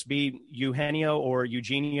should just be Eugenio or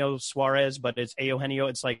Eugenio Suarez, but it's Eugenio.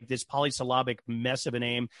 It's like this polysyllabic mess of a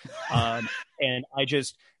name. I'm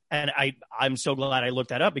so glad I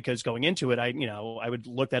looked that up, because going into it, I would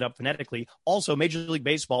look that up phonetically. Also, Major League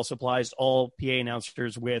Baseball supplies all PA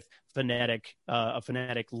announcers with a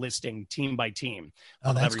phonetic listing team by team.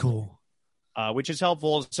 Oh, that's cool. Which is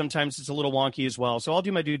helpful. Sometimes it's a little wonky as well. So I'll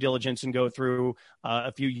do my due diligence and go through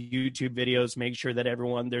a few YouTube videos, make sure that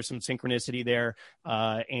there's some synchronicity there,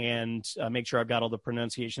 and make sure I've got all the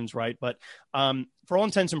pronunciations right. But for all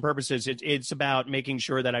intents and purposes, it's about making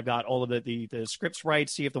sure that I've got all of the scripts right,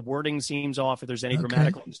 see if the wording seems off, if there's any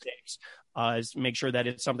grammatical mistakes, make sure that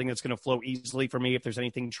it's something that's going to flow easily for me. If there's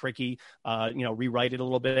anything tricky, rewrite it a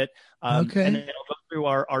little bit. And then I'll go through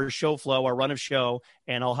our show flow, our run of show,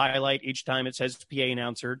 and I'll highlight each time it says PA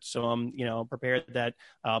announcer. So I'm, prepared that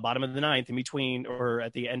bottom of the ninth, in between, or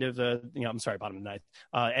at the end of bottom of the ninth,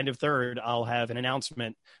 end of third, I'll have an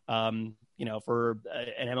announcement, for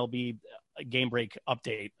an MLB game break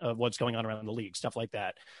update of what's going on around the league, stuff like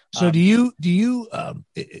that. So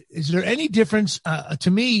is there any difference to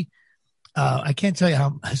me? I can't tell you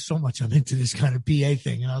how so much I'm into this kind of PA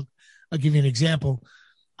thing. And I'll give you an example.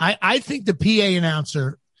 I think the PA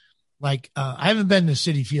announcer, I haven't been to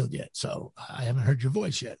Citi Field yet, so I haven't heard your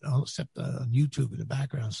voice yet, except on YouTube in the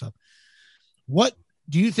background stuff. What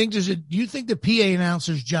do you think? Do you think the PA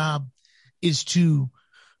announcer's job is to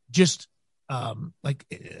just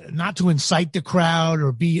not to incite the crowd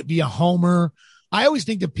or be a homer? I always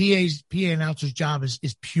think the PA announcer's job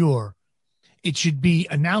is pure. It should be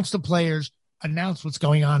announce the players, announce what's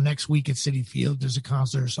going on next week at Citi Field. There's a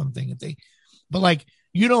concert or something.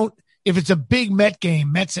 You don't, if it's a big Met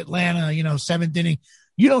game, Mets Atlanta, seventh inning,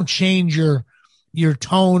 you don't change your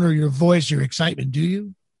tone or your voice, your excitement, do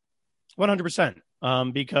you? 100%.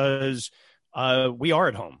 Because we are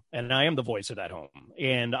at home, and I am the voice of that home,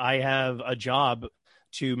 and I have a job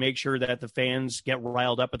to make sure that the fans get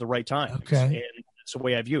riled up at the right time. Okay. And That's the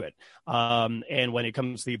way I view it. And when it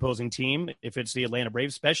comes to the opposing team, if it's the Atlanta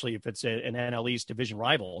Braves, especially if it's an NL East division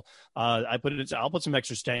rival, I'll put some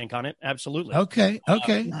extra stank on it. Absolutely. Okay.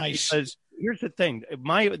 Nice. Because here's the thing.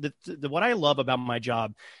 What I love about my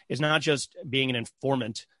job is not just being an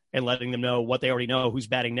informant and letting them know what they already know, who's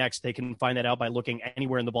batting next. They can find that out by looking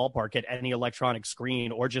anywhere in the ballpark at any electronic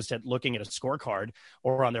screen or just at looking at a scorecard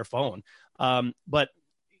or on their phone. But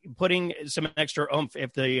putting some extra oomph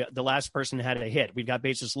if the last person had a hit. We've got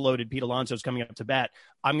bases loaded. Pete Alonso's coming up to bat.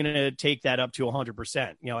 I'm going to take that up to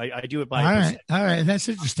 100%. I do it by all right. That's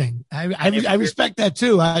interesting. I respect that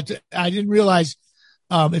too. I didn't realize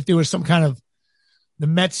if there was some kind of the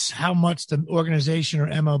Mets, how much the organization or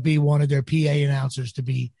MLB wanted their PA announcers to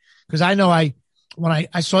be. Because I know when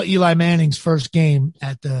I saw Eli Manning's first game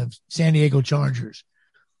at the San Diego Chargers,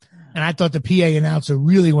 and I thought the PA announcer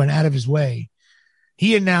really went out of his way.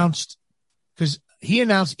 He announced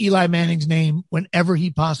Eli Manning's name whenever he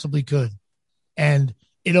possibly could. And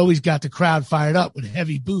it always got the crowd fired up with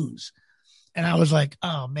heavy boos. And I was like,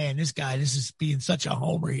 oh man, this is being such a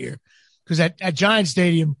homer here. Because at Giant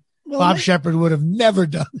Stadium, Bob Shepard would have never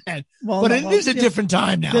done that. But it is a different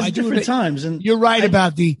time now. There's different times. And you're right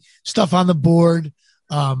about the stuff on the board.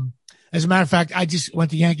 As a matter of fact, I just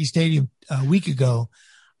went to Yankee Stadium a week ago.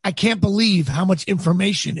 I can't believe how much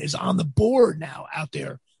information is on the board now out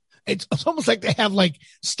there. It's almost like they have like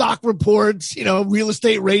stock reports, real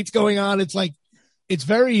estate rates going on. It's like, it's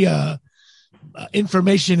very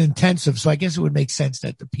information intensive. So I guess it would make sense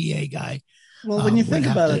that the PA guy. Well, when you think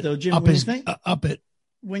about it though, Jim,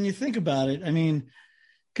 when you think about it, I mean,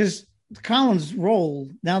 because Colin's role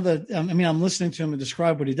now that, I'm listening to him and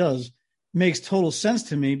describe what he does makes total sense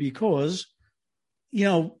to me because,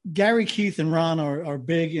 Gary, Keith, and Ron are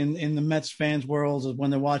big in the Mets fans world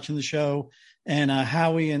when they're watching the show, and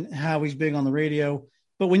Howie's big on the radio.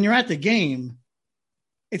 But when you're at the game,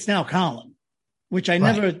 it's now Colin, which I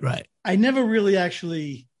never really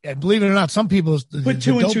actually. And believe it or not, some people put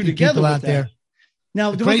two and two together out there.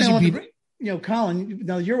 Now, the crazy people. Colin,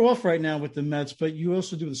 now you're off right now with the Mets, but you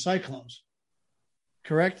also do the Cyclones,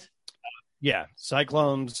 correct? Yeah,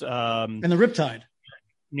 Cyclones. And the Riptide.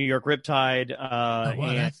 New York Riptide.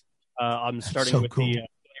 I'm starting with the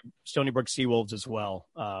Stony Brook Seawolves as well.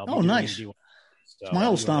 Nice. It's my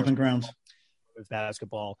old stomping grounds. With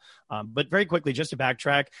basketball. But very quickly, just to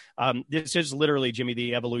backtrack, this is literally, Jimmy,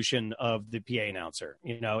 the evolution of the PA announcer.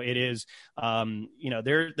 It is,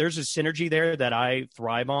 there's a synergy there that I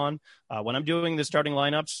thrive on. When I'm doing the starting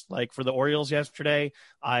lineups, like for the Orioles yesterday,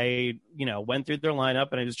 I, went through their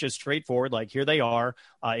lineup and it was just straightforward. Like, here they are,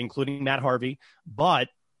 including Matt Harvey. But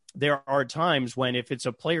there are times when if it's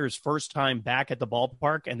a player's first time back at the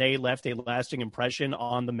ballpark and they left a lasting impression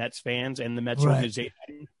on the Mets fans and the Mets organization,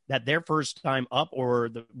 that their first time up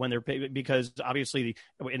when they're, because obviously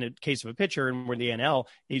in a case of a pitcher and we're in the NL,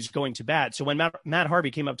 he's going to bat. So when Matt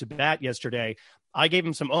Harvey came up to bat yesterday, I gave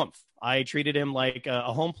him some oomph. I treated him like a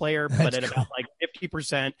home player, but at about like 50%.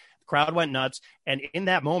 The crowd went nuts. And in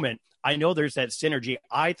that moment, I know there's that synergy.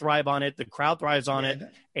 I thrive on it. The crowd thrives on it.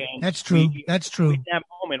 And that's true. That's true. In that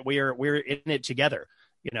moment, we're in it together.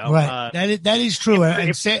 Right. That is true.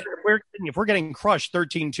 If we're getting crushed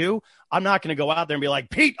 13-2, I'm not going to go out there and be like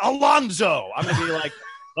Pete Alonso. I'm going to be like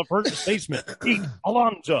the first baseman, Pete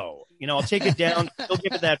Alonso. I'll take it down. Still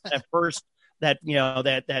give it that first, that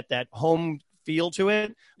home feel to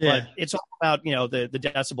it. Yeah. But it's all about, the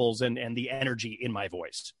decibels and the energy in my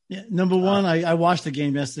voice. Yeah. Number one, I watched the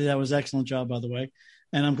game yesterday. That was an excellent job, by the way.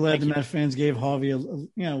 And I'm glad the Met fans gave Harvey,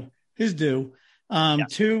 his due.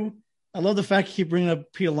 Two, I love the fact you keep bringing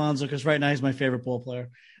up Pete Alonso because right now he's my favorite ball player.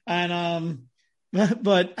 And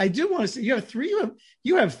but I do want to say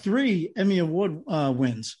you have three Emmy Award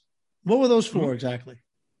wins. What were those for exactly?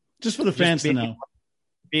 Just for the fans to know.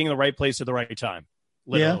 Being in the right place at the right time,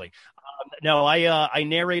 literally. Yeah. No, I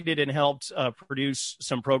narrated and helped produce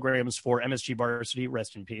some programs for MSG Varsity,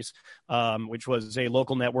 rest in peace, which was a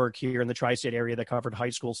local network here in the tri-state area that covered high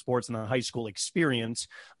school sports and the high school experience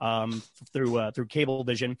through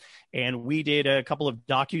Cablevision. And we did a couple of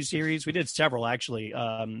docuseries. We did several, actually,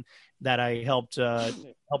 that I helped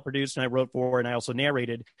produce and I wrote for, and I also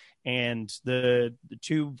narrated. And the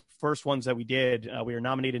two first ones that we did, we were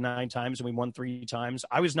nominated 9 times and we won 3 times.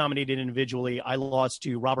 I was nominated individually. I lost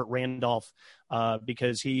to Robert Randolph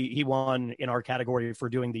because he won in our category for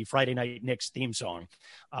doing the Friday Night Knicks theme song,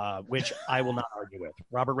 which I will not argue with.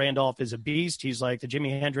 Robert Randolph is a beast. He's like the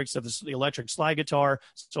Jimi Hendrix of the electric slide guitar,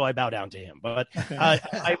 so I bow down to him. But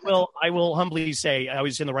I will humbly say I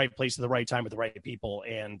was in the right place at the right time with the right people.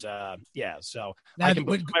 And so I can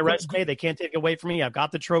put my resume. They can't take it away from me. I've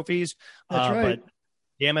got the trophies. That's right. But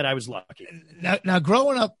damn it, I was lucky. Now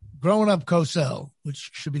growing up Cosell,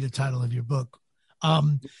 which should be the title of your book,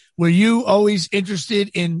 were you always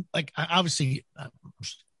interested in, like, obviously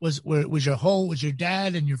was your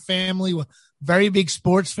dad and your family were very big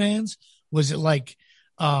sports fans? Was it like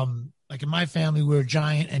in my family, we were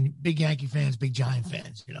Giant and big Yankee fans, big Giant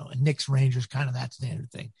fans, and Knicks, Rangers, kind of that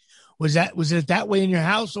standard thing. Was it that way in your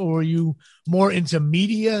house, or were you more into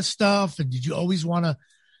media stuff? And did you always want to,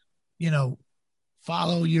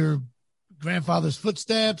 follow your grandfather's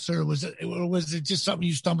footsteps, or was it just something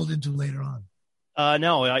you stumbled into later on?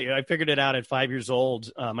 No, I figured it out at 5 years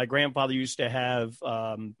old. My grandfather used to have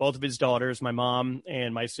both of his daughters, my mom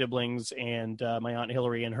and my siblings, and my Aunt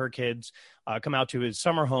Hillary and her kids come out to his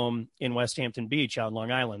summer home in West Hampton Beach out in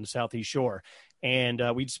Long Island, Southeast Shore. And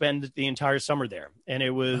we'd spend the entire summer there. And it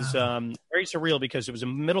was very surreal because it was a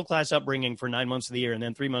middle-class upbringing for 9 months of the year. And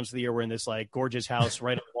then 3 months of the year, we're in this like gorgeous house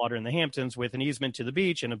right on the water in the Hamptons with an easement to the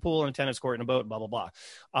beach and a pool and a tennis court and a boat, blah, blah,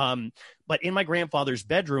 blah. But in my grandfather's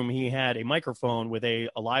bedroom, he had a microphone with a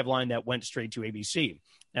live line that went straight to ABC.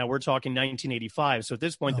 Now we're talking 1985. So at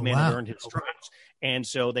this point, the man had earned his stripes. And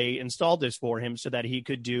so they installed this for him so that he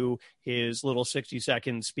could do his little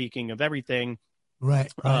 60-second speaking of everything.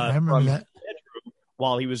 Right. I remember that.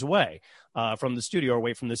 While he was away from the studio or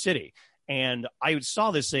away from the city. And I saw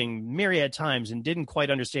this thing myriad times and didn't quite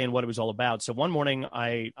understand what it was all about. So one morning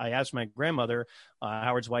I asked my grandmother,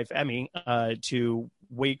 Howard's wife, Emmy, to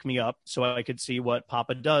wake me up so I could see what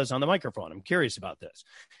Papa does on the microphone. I'm curious about this.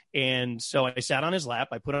 And so I sat on his lap,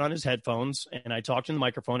 I put on his headphones, and I talked in the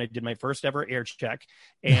microphone. I did my first ever air check.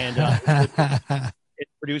 And his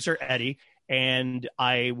producer, Eddie, and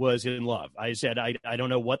I was in love. I said, I don't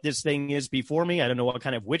know what this thing is before me. I don't know what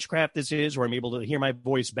kind of witchcraft this is, or I'm able to hear my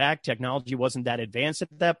voice back. Technology wasn't that advanced at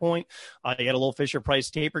that point. I had a little Fisher-Price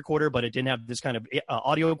tape recorder, but it didn't have this kind of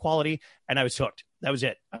audio quality, and I was hooked. That was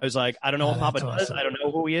it. I was like, I don't know what Papa does. I don't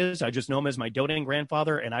know who he is. I just know him as my doting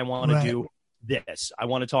grandfather, and I want to do this. I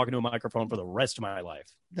want to talk into a microphone for the rest of my life.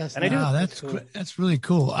 That's really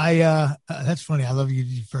cool. That's funny. I love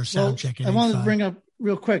you first sound check. I wanted to bring up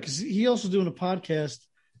real quick, because he also doing a podcast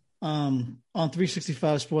on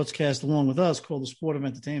 365 Sportscast along with us called The Sport of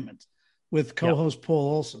Entertainment with co-host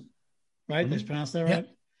Paul Olson. Right? Did I pronounce that right?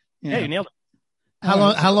 Yeah, you nailed it.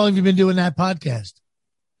 How long have you been doing that podcast?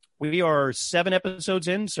 We are 7 episodes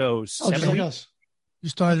in, so 7 weeks. You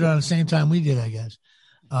started around the same time we did, I guess.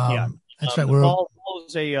 That's right. Paul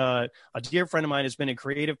is a dear friend of mine, has been a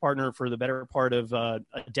creative partner for the better part of a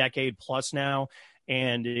decade plus now.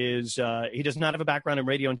 And he does not have a background in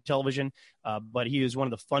radio and television, but he is one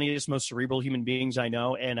of the funniest, most cerebral human beings I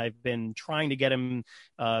know. And I've been trying to get him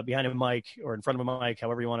behind a mic or in front of a mic,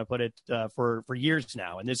 however you want to put it, for years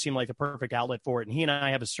now. And this seemed like the perfect outlet for it. And he and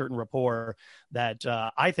I have a certain rapport that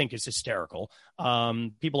I think is hysterical.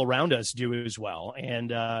 People around us do as well.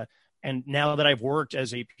 And now that I've worked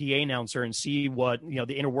as a PA announcer and see what,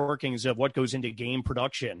 the inner workings of what goes into game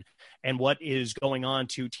production and what is going on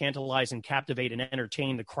to tantalize and captivate and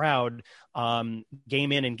entertain the crowd,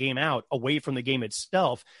 game in and game out, away from the game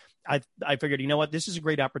itself, I figured, this is a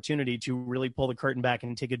great opportunity to really pull the curtain back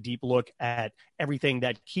and take a deep look at everything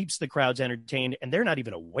that keeps the crowds entertained, and they're not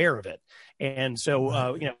even aware of it. And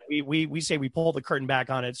so, we say we pull the curtain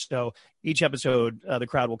back on it. So each episode, the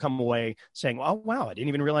crowd will come away saying, "Oh, wow, I didn't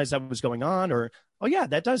even realize that was going on," or, "Oh yeah,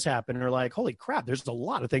 that does happen," or like, "Holy crap, there's a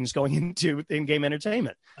lot of things going into in-game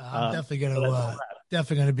entertainment." I'm definitely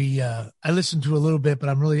going to be. I listened to a little bit, but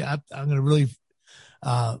I'm going to really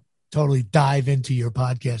totally dive into your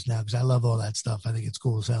podcast now, because I love all that stuff. I think it's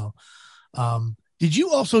cool as hell. Did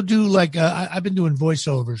you also do I've been doing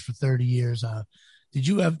voiceovers for 30 years. I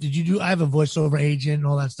have a voiceover agent and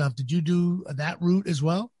all that stuff. Did you do that route as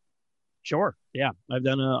well? Sure. Yeah. I've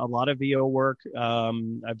done a lot of VO work.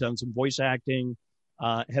 I've done some voice acting,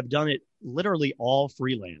 have done it literally all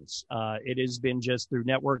freelance. It has been just through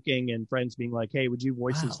networking and friends being like, "Hey, would you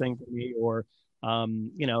voice this thing for me?" Or,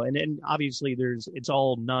 and obviously it's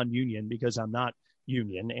all non-union because I'm not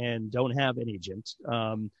union and don't have an agent.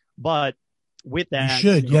 But with that, you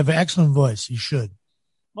should. You have an excellent voice. You should.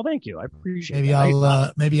 Well, thank you. I appreciate it.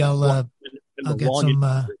 I'll get some.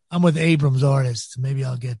 I'm with Abrams Artists. Maybe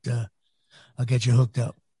I'll get you hooked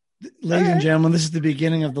up. Ladies and gentlemen, this is the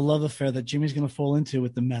beginning of the love affair that Jimmy's going to fall into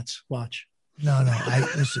with the Mets. Watch. No.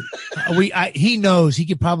 Listen. He knows. He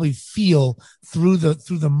could probably feel through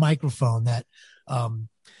the microphone that. I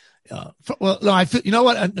feel. You know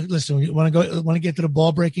what? Listen. You want to get to the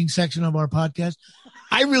ball breaking section of our podcast?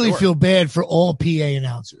 I really feel bad for all PA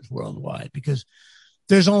announcers worldwide, because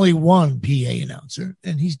there's only one PA announcer,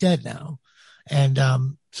 and he's dead now. And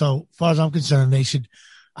so far as I'm concerned, they should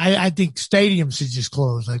I think stadiums should just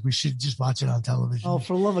close. Like we should just watch it on television. Oh,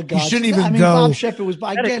 for the love of God! You shouldn't even go. Bob Shepard was.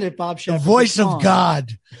 I get it. Bob Shepard. The voice of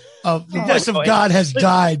God. The voice of God has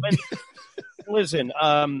died. Listen,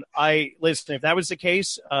 if that was the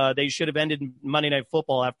case, they should have ended Monday Night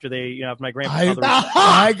Football after after my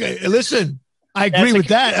grandfather. Listen, I agree with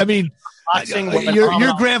that. I mean,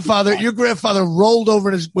 your grandfather rolled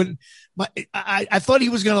over when I thought he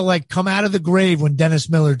was going to like come out of the grave when Dennis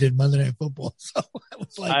Miller did Monday Night Football. So I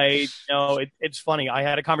was like, I know it's funny. I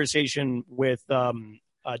had a conversation with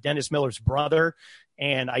Dennis Miller's brother,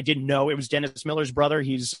 and I didn't know it was Dennis Miller's brother.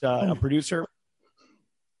 He's a producer.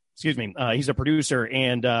 Excuse me. He's a producer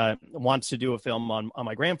and wants to do a film on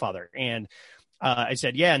my grandfather. And I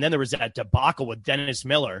said, yeah. And then there was that debacle with Dennis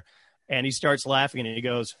Miller. And he starts laughing and he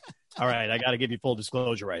goes, all right, I got to give you full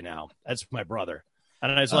disclosure right now. That's my brother.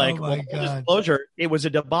 And I was like, full disclosure, it was a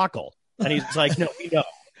debacle. And he's like, no,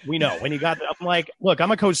 we know. When you got that, I'm like, look,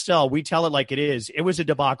 I'm a Cosell. We tell it like it is. It was a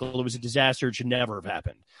debacle. It was a disaster. It should never have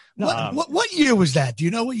happened. What year was that? Do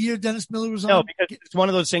you know what year Dennis Miller was on? No, because it's one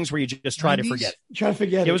of those things where you just try 90s? To forget. Try to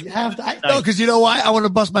forget it. No, because you know why? I want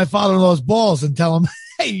to bust my father-in-law's balls and tell him,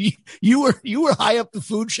 hey, you were high up the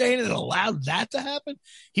food chain and allowed that to happen?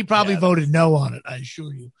 He probably voted no on it, I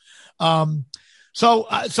assure you. So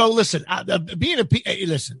listen,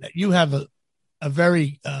 listen, you have a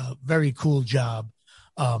very, very cool job,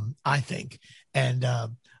 I think. And I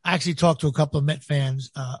actually talked to a couple of Met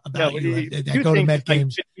fans about that go to Met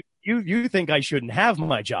games. You think I shouldn't have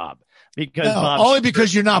my job because only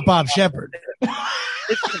because you're not Bob Shepard.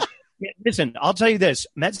 Listen, I'll tell you this: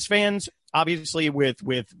 Mets fans, obviously, with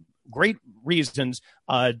great reasons,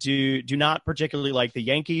 do not particularly like the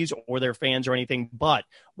Yankees or their fans or anything. But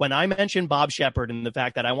when I mention Bob Shepard and the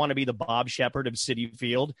fact that I want to be the Bob Shepard of Citi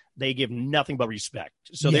Field, they give nothing but respect.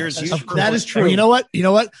 So that is true. You know what?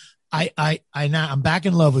 I'm back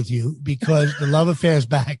in love with you because the love affair is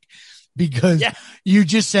back because you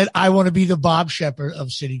just said, I want to be the Bob Shepard of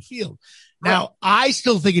Citi Field. Now, I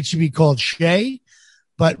still think it should be called Shea,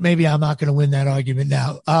 but maybe I'm not going to win that argument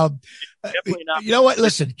now. Definitely not. You know what?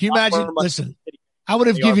 Listen, can you imagine? Listen, I would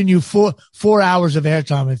have given you four hours of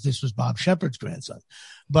airtime if this was Bob Shepard's grandson.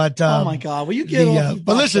 But oh my God, will you get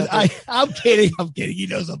but listen, I'm kidding. He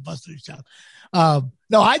knows I'm busting his job.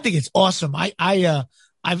 No, I think it's awesome. I've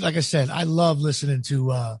like I said, I love listening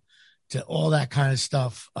to all that kind of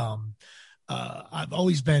stuff. I've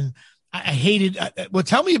always been. I hated. Well,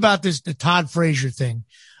 tell me about the Todd Frazier thing.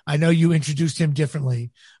 I know you introduced him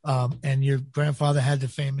differently, and your grandfather had the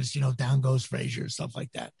famous, down goes Frazier, stuff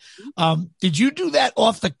like that. Did you do that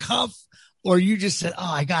off the cuff, or you just said,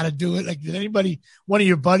 "Oh, I got to do it"? Like, did one of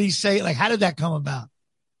your buddies say it? Like, how did that come about?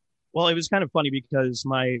 Well, it was kind of funny because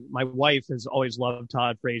my wife has always loved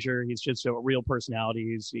Todd Frazier. He's just a real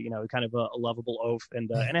personality. He's kind of a lovable oaf, and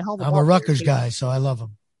a hell of a. I'm a Rutgers guy, so I love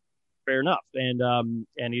him. Fair enough, and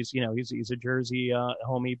he's he's a Jersey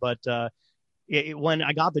homie, but. When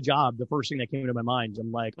I got the job, the first thing that came to my mind,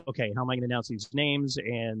 I'm like, okay, how am I going to announce these names?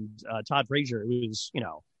 And Todd Frazier was,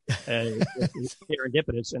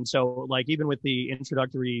 serendipitous. And so, like, even with the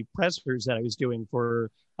introductory pressers that I was doing for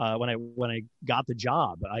when I got the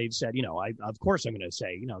job, I said, of course I'm going to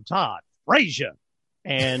say, Todd Frazier.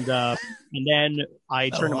 And then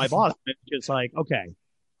I turned to my boss and just like, okay,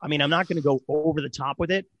 I mean, I'm not going to go over the top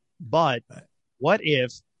with it, but what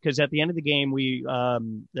if? Because at the end of the game, we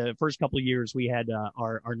the first couple of years we had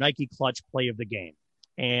our Nike Clutch play of the game,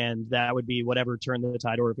 and that would be whatever turned the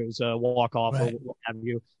tide, or if it was a walk off or what have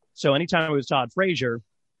you. So anytime it was Todd Frazier,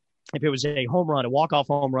 if it was a home run, a walk off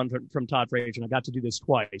home run from Todd Frazier, and I got to do this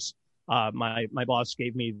twice. My boss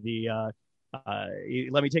gave me the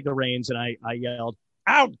let me take the reins, and I yelled,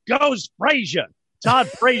 "Out goes Frazier!" Todd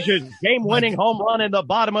Frazier's game-winning home run in the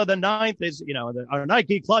bottom of the ninth is, our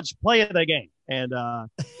Nike Clutch play of the game. And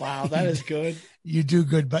wow, that is good. You do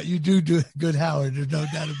good, but you do good, Howard. There's no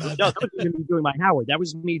doubt about that. No, that wasn't me doing my Howard. That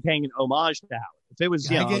was me paying an homage to Howard. If it was,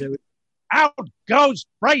 out goes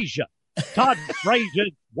Frazier. Todd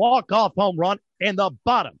Frazier's walk-off home run in the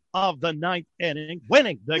bottom of the ninth inning,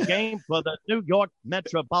 winning the game for the New York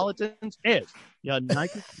Metropolitans is your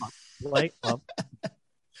Nike Clutch play of.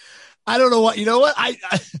 I don't know what, I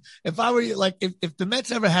if I were like, if the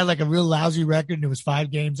Mets ever had like a real lousy record and it was 5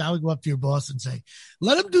 games, I would go up to your boss and say,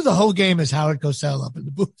 let him do the whole game as Howard Cosell up in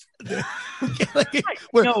the booth.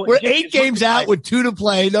 We're 8 games out with 2 to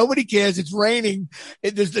play. Nobody cares. It's raining.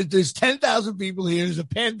 There's 10,000 people here. There's a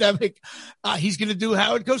pandemic. He's going to do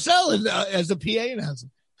Howard Cosell as a PA announcer.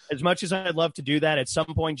 as much as I'd love to do that, at some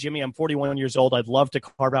point, Jimmy, I'm 41 years old. I'd love to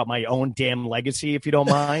carve out my own damn legacy, if you don't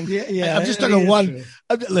mind. Yeah. I'm just talking one.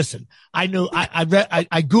 Listen, I knew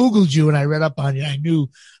I Googled you and I read up on you. I knew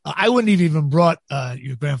I wouldn't have even brought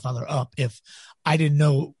your grandfather up if I didn't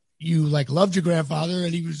know you loved your grandfather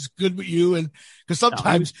and he was good with you. And because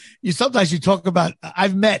sometimes you talk about,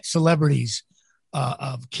 I've met celebrities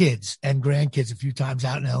of kids and grandkids a few times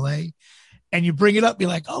out in LA, and you bring it up, you're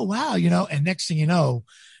like, oh wow, and next thing you know,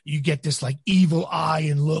 you get this evil eye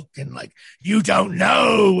and look and you don't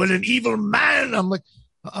know what an evil man. I'm like,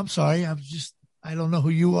 I'm sorry, I don't know who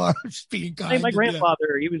you are. Just being kind. My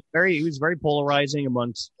grandfather, he was very polarizing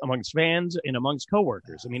amongst fans and amongst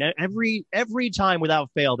coworkers. I mean, every time without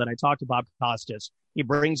fail that I talk to Bob Costas, he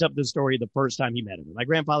brings up the story the first time he met him. My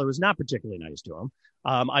grandfather was not particularly nice to him.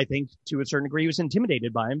 I think to a certain degree he was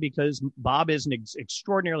intimidated by him because Bob is an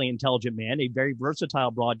extraordinarily intelligent man, a very versatile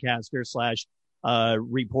broadcaster /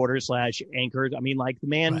 reporter / anchor. I mean, the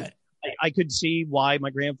man. Right. I could see why my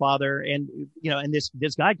grandfather and this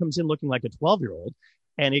guy comes in looking like a 12-year-old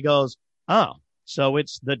and he goes, oh, so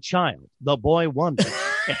it's the child, the boy wonder.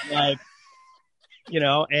 And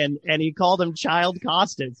and he called him Child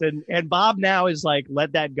Costas and Bob now is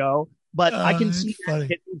let that go. But I can see that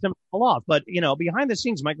hitting some fall off. But, behind the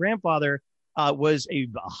scenes, my grandfather was a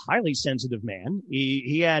highly sensitive man.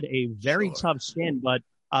 He had a very tough skin, but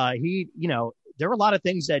there were a lot of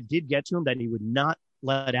things that did get to him that he would not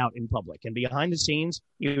let out in public. And behind the scenes,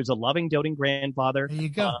 he was a loving, doting grandfather. There you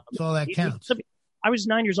go. That's all that counts. I was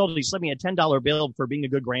 9 years old. He slipped me a $10 bill for being a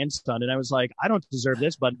good grandson. And I was like, I don't deserve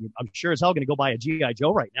this, but I'm sure as hell going to go buy a G.I.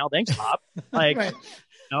 Joe right now. Thanks, Bob. Right.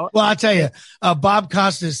 Well, I'll tell you, Bob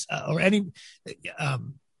Costas or any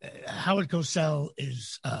Howard Cosell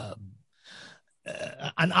is an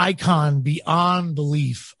icon beyond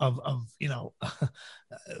belief of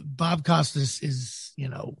Bob Costas is,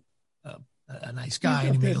 a nice guy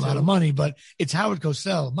and he made a lot of money, but it's Howard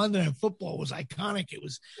Cosell. Monday Night Football was iconic. It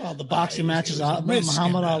was the boxing matches,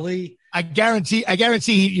 Muhammad Ali. I guarantee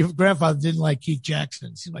your grandfather didn't like Keith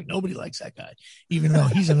Jackson. It seems like nobody likes that guy, even though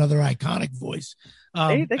he's another iconic voice.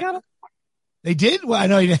 They got him. They did? Well, I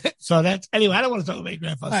know you did. So that's, anyway, I don't want to talk about your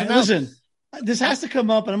grandfather. Right, listen, this has to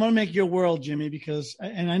come up and I'm going to make your world, Jimmy, because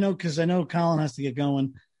I know Colin has to get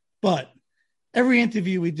going, but every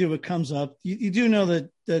interview we do, it comes up. You do know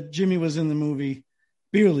that Jimmy was in the movie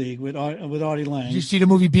Beer League with Artie Lang. Did you see the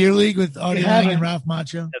movie Beer League with Artie Lang and Ralph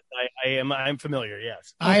Macchio? Yes, I'm familiar,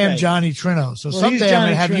 yes. I am Johnny Trino. So someday I'm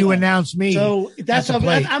going to have you announce me. So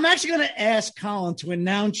I'm actually going to ask Colin to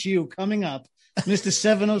announce you coming up, Mr.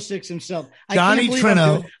 706 himself. Johnny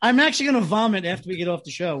Trino. I'm actually going to vomit after we get off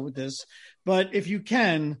the show with this. But if you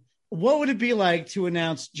can, what would it be like to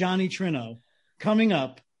announce Johnny Trino coming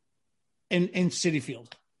up in Citi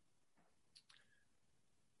Field?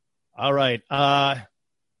 All right.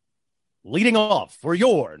 Leading off for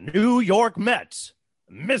your New York Mets,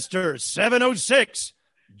 Mr. 706,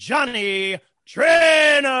 Johnny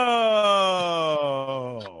Trino.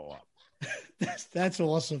 That's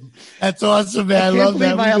awesome. That's awesome, man. I love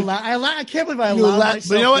that. I can't believe I allowed myself.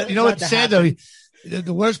 But you know what's sad though?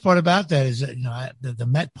 The worst part about that is that, the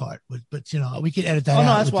Met part, but we can edit that out.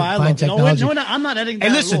 No, that's why I love it. No, I'm not editing that.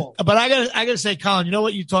 And listen, at all. But I gotta say, Colin, you know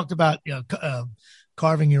what you talked about,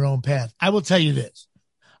 carving your own path. I will tell you this.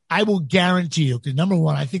 I will guarantee you, because number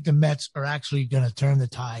one, I think the Mets are actually going to turn the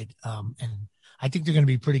tide. And I think they're going to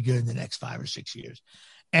be pretty good in the next 5 or 6 years.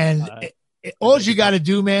 And all you got to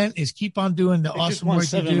do, man, is keep on doing the awesome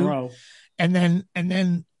work you do. And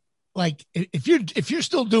then, like, if you're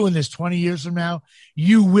still doing this 20 years from now,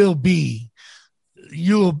 you will be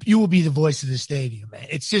the voice of the stadium, man.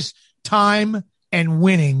 It's just time and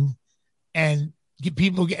winning and get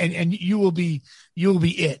people, and you will be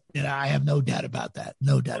it. And I have no doubt about that.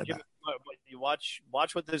 No doubt about it. You watch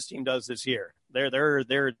what this team does this year.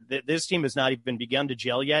 This team has not even begun to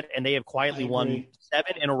gel yet, and they have quietly won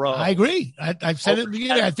 7 in a row. I agree. I've said it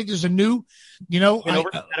again. I think there's a new,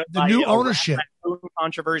 the new ownership.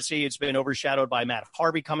 Controversy. It's been overshadowed by Matt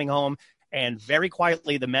Harvey coming home, and very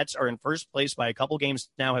quietly, the Mets are in first place by a couple games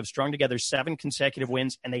now. Have strung together 7 consecutive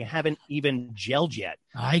wins, and they haven't even gelled yet.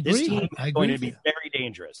 I agree. This team is going to be very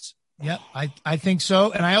dangerous. Yeah, I think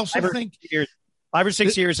so, and I also think 5 or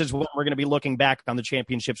 6 years is when we're going to be looking back on the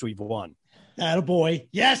championships we've won. Attaboy.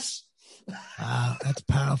 Yes. That's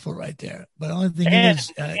powerful right there. But the only thing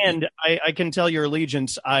is, I can tell your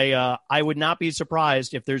allegiance. I would not be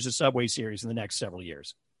surprised if there's a Subway Series in the next several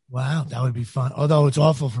years. Wow, that would be fun. Although it's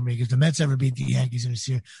awful for me because the Mets ever beat the Yankees in a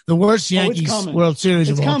series. The worst Yankees World Series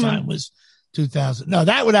of all time was 2000. No,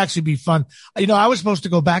 that would actually be fun. I was supposed to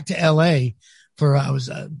go back to LA I was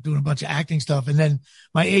doing a bunch of acting stuff. And then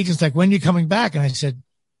my agent's like, when are you coming back? And I said,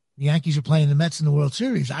 the Yankees are playing the Mets in the World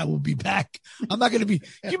Series. I will be back. I'm not going to be.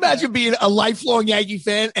 Can you imagine being a lifelong Yankee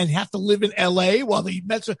fan and have to live in L.A. while the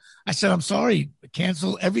Mets are? I said, I'm sorry,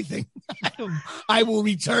 cancel everything. I will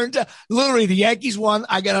return to. Literally, the Yankees won.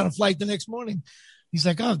 I got on a flight the next morning. He's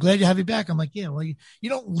like, oh, glad to have you back. I'm like, yeah, well, you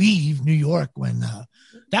don't leave New York when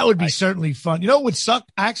that would be certainly fun. You know what would suck?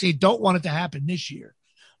 I actually don't want it to happen this year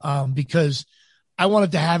because I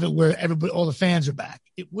wanted to have it where all the fans are back.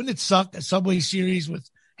 Wouldn't it suck? A Subway Series with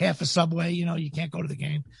half a Subway, you can't go to the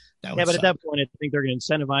game. But suck. At that point, I think they're going to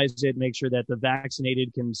incentivize it, make sure that the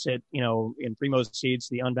vaccinated can sit, in primo seats,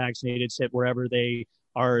 the unvaccinated sit wherever they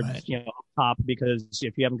are, up top, because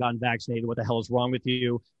if you haven't gotten vaccinated, what the hell is wrong with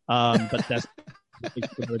you? But that's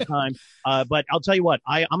another time. But I'll tell you what,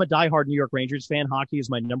 I'm a diehard New York Rangers fan. Hockey is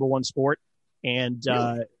my number one sport. And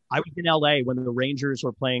I was in LA when the Rangers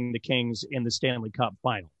were playing the Kings in the Stanley Cup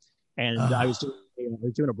final. And I was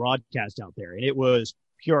doing a broadcast out there, and it was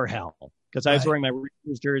pure hell because I was wearing my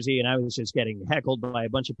Rangers jersey and I was just getting heckled by a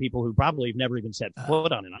bunch of people who probably have never even set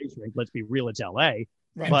foot on an ice rink. Let's be real, it's LA.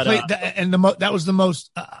 Right. But that was the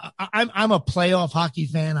most. I'm a playoff hockey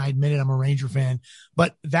fan. I admit it. I'm a Ranger fan.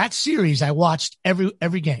 But that series, I watched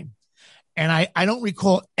every game, and I don't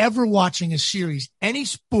recall ever watching a series, any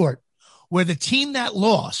sport, where the team that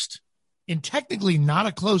lost, in technically not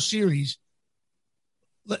a close series,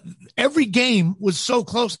 every game was so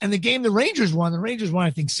close. And the game the Rangers won,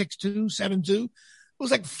 I think 6-2, 7-2. It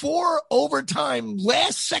was like 4 overtime,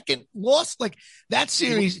 last second loss. Like that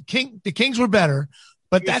series, the Kings were better,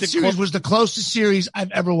 but that series was the closest series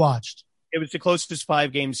I've ever watched. It was the closest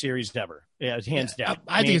 5-game series ever. Yeah, hands down.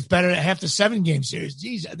 I think it's better than half the 7-game series.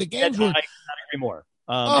 Jeez, the games were. I cannot agree more.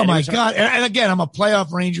 Oh my God. And again, I'm a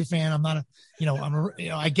playoff Ranger fan. I'm not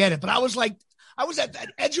I get it, but I was at that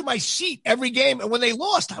edge of my seat every game. And when they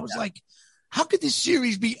lost, I was like, how could this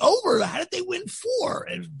series be over? How did they win 4?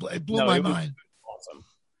 It blew my mind. Awesome.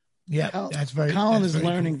 Yeah, Colin is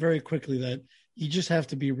learning very quickly that you just have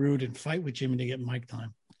to be rude and fight with Jimmy to get mic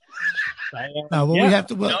time. We have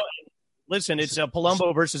to. Listen, it's a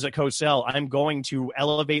Palumbo versus a Cosell. I'm going to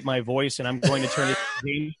elevate my voice, and I'm going to turn it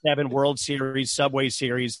Game 7 World Series, Subway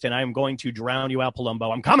Series, and I'm going to drown you out,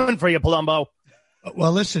 Palumbo. I'm coming for you, Palumbo.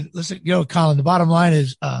 Well, listen, Colin, the bottom line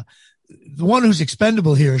is the one who's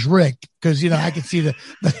expendable here is Rick, because, I can see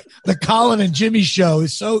the Colin and Jimmy show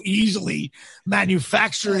is so easily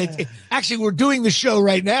manufactured. Actually, we're doing the show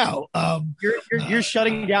right now. You're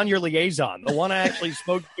shutting down your liaison, the one I actually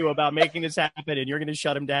spoke to about making this happen, and you're going to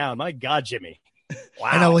shut him down. My God, Jimmy. Wow.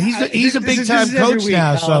 I know. Well, he's a big time coach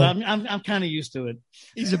now, so I'm kind of used to it.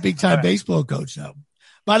 He's a big time baseball coach now.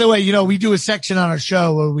 By the way, we do a section on our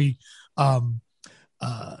show where we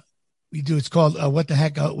do. It's called what the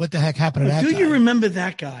heck happened to that guy? Do you remember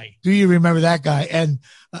that guy? Do you remember that guy? And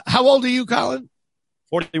how old are you, Colin?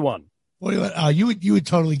 41. 41. You would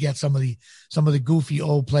totally get some of the goofy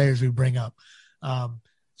old players we bring up.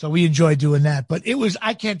 So we enjoy doing that. But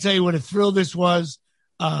I can't tell you what a thrill this was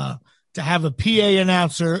to have a PA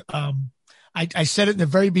announcer. I said it in the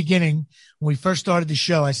very beginning when we first started the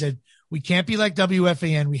show. I said, we can't be like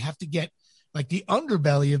WFAN. We have to get like the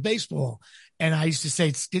underbelly of baseball. And I used to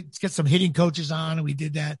say, let's get some hitting coaches on, and we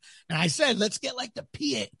did that. And I said, let's get like the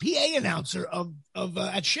PA announcer of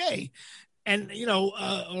at Shea, and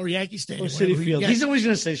or Yankee Stadium, or City Field. He's always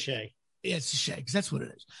going to say Shea. Yeah, it's Shea because that's what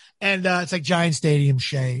it is. And it's like Giant Stadium,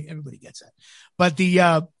 Shea. Everybody gets that. But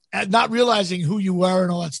the not realizing who you were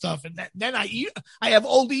and all that stuff, and then I have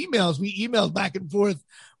old emails. We emailed back and forth,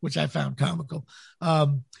 which I found comical.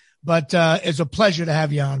 But it's a pleasure to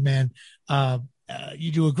have you on, man.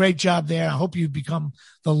 You do a great job there. I hope you become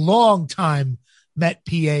the long-time Met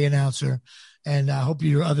PA announcer, and I hope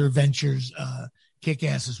your other ventures kick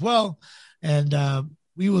ass as well. And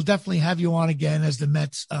we will definitely have you on again as the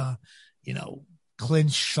Mets,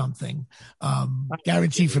 clinch something.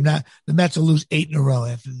 Guarantee from that, the Mets will lose 8 in a row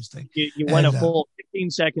after this thing. You went a full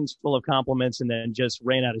 15 seconds full of compliments and then just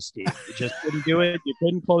ran out of steam. You just couldn't do it. You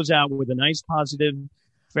couldn't close out with a nice, positive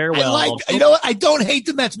farewell. I don't hate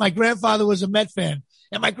the Mets. My grandfather was a Met fan,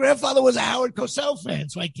 and my grandfather was a Howard Cosell fan.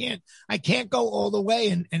 So I can't go all the way.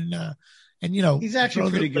 And he's actually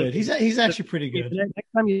pretty good. He's actually pretty good.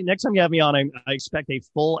 Next time you have me on, I expect a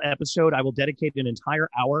full episode. I will dedicate an entire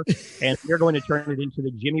hour, and we're going to turn it into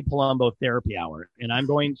the Jimmy Palumbo therapy hour. And I'm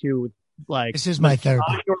going to this is my therapy.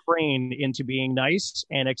 Your brain into being nice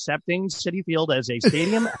and accepting Citi Field as a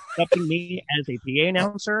stadium, accepting me as a PA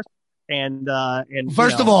announcer. And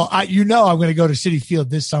first of all, I'm going to go to Citi Field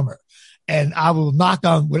this summer, and I will knock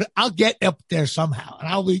on. I'll get up there somehow,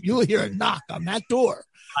 and you'll hear a knock on that door,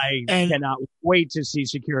 I cannot wait to see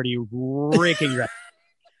security raking your.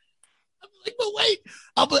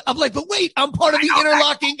 I'm like, but wait, I'm part of the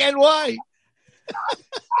Interlocking NY.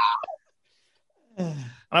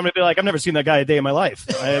 I'm going to be like, I've never seen that guy a day in my life.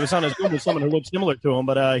 I was on a Zoom with someone who looked similar to him,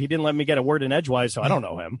 but he didn't let me get a word in edgewise, so I don't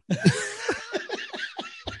know him.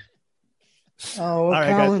 Oh, well,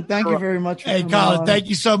 right, Colin, thank you very much. Hey, Colin, thank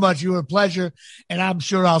you so much. You were a pleasure, and I'm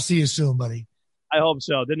sure I'll see you soon, buddy. I hope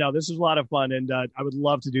so. No, this was a lot of fun, and I would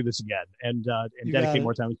love to do this again and dedicate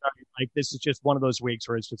more time. Like, this is just one of those weeks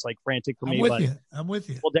where it's just like frantic for me. I'm with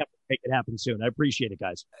you. We'll definitely make it happen soon. I appreciate it,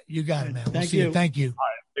 guys. You got it, man. Thank you. Thank you. All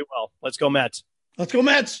right, we will. Let's go Mets. Let's go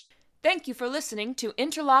Mets. Thank you for listening to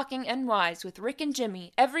Interlocking NYs with Rick and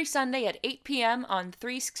Jimmy every Sunday at 8 p.m. on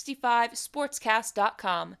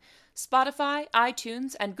 365sportscast.com, Spotify,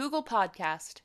 iTunes, and Google Podcast.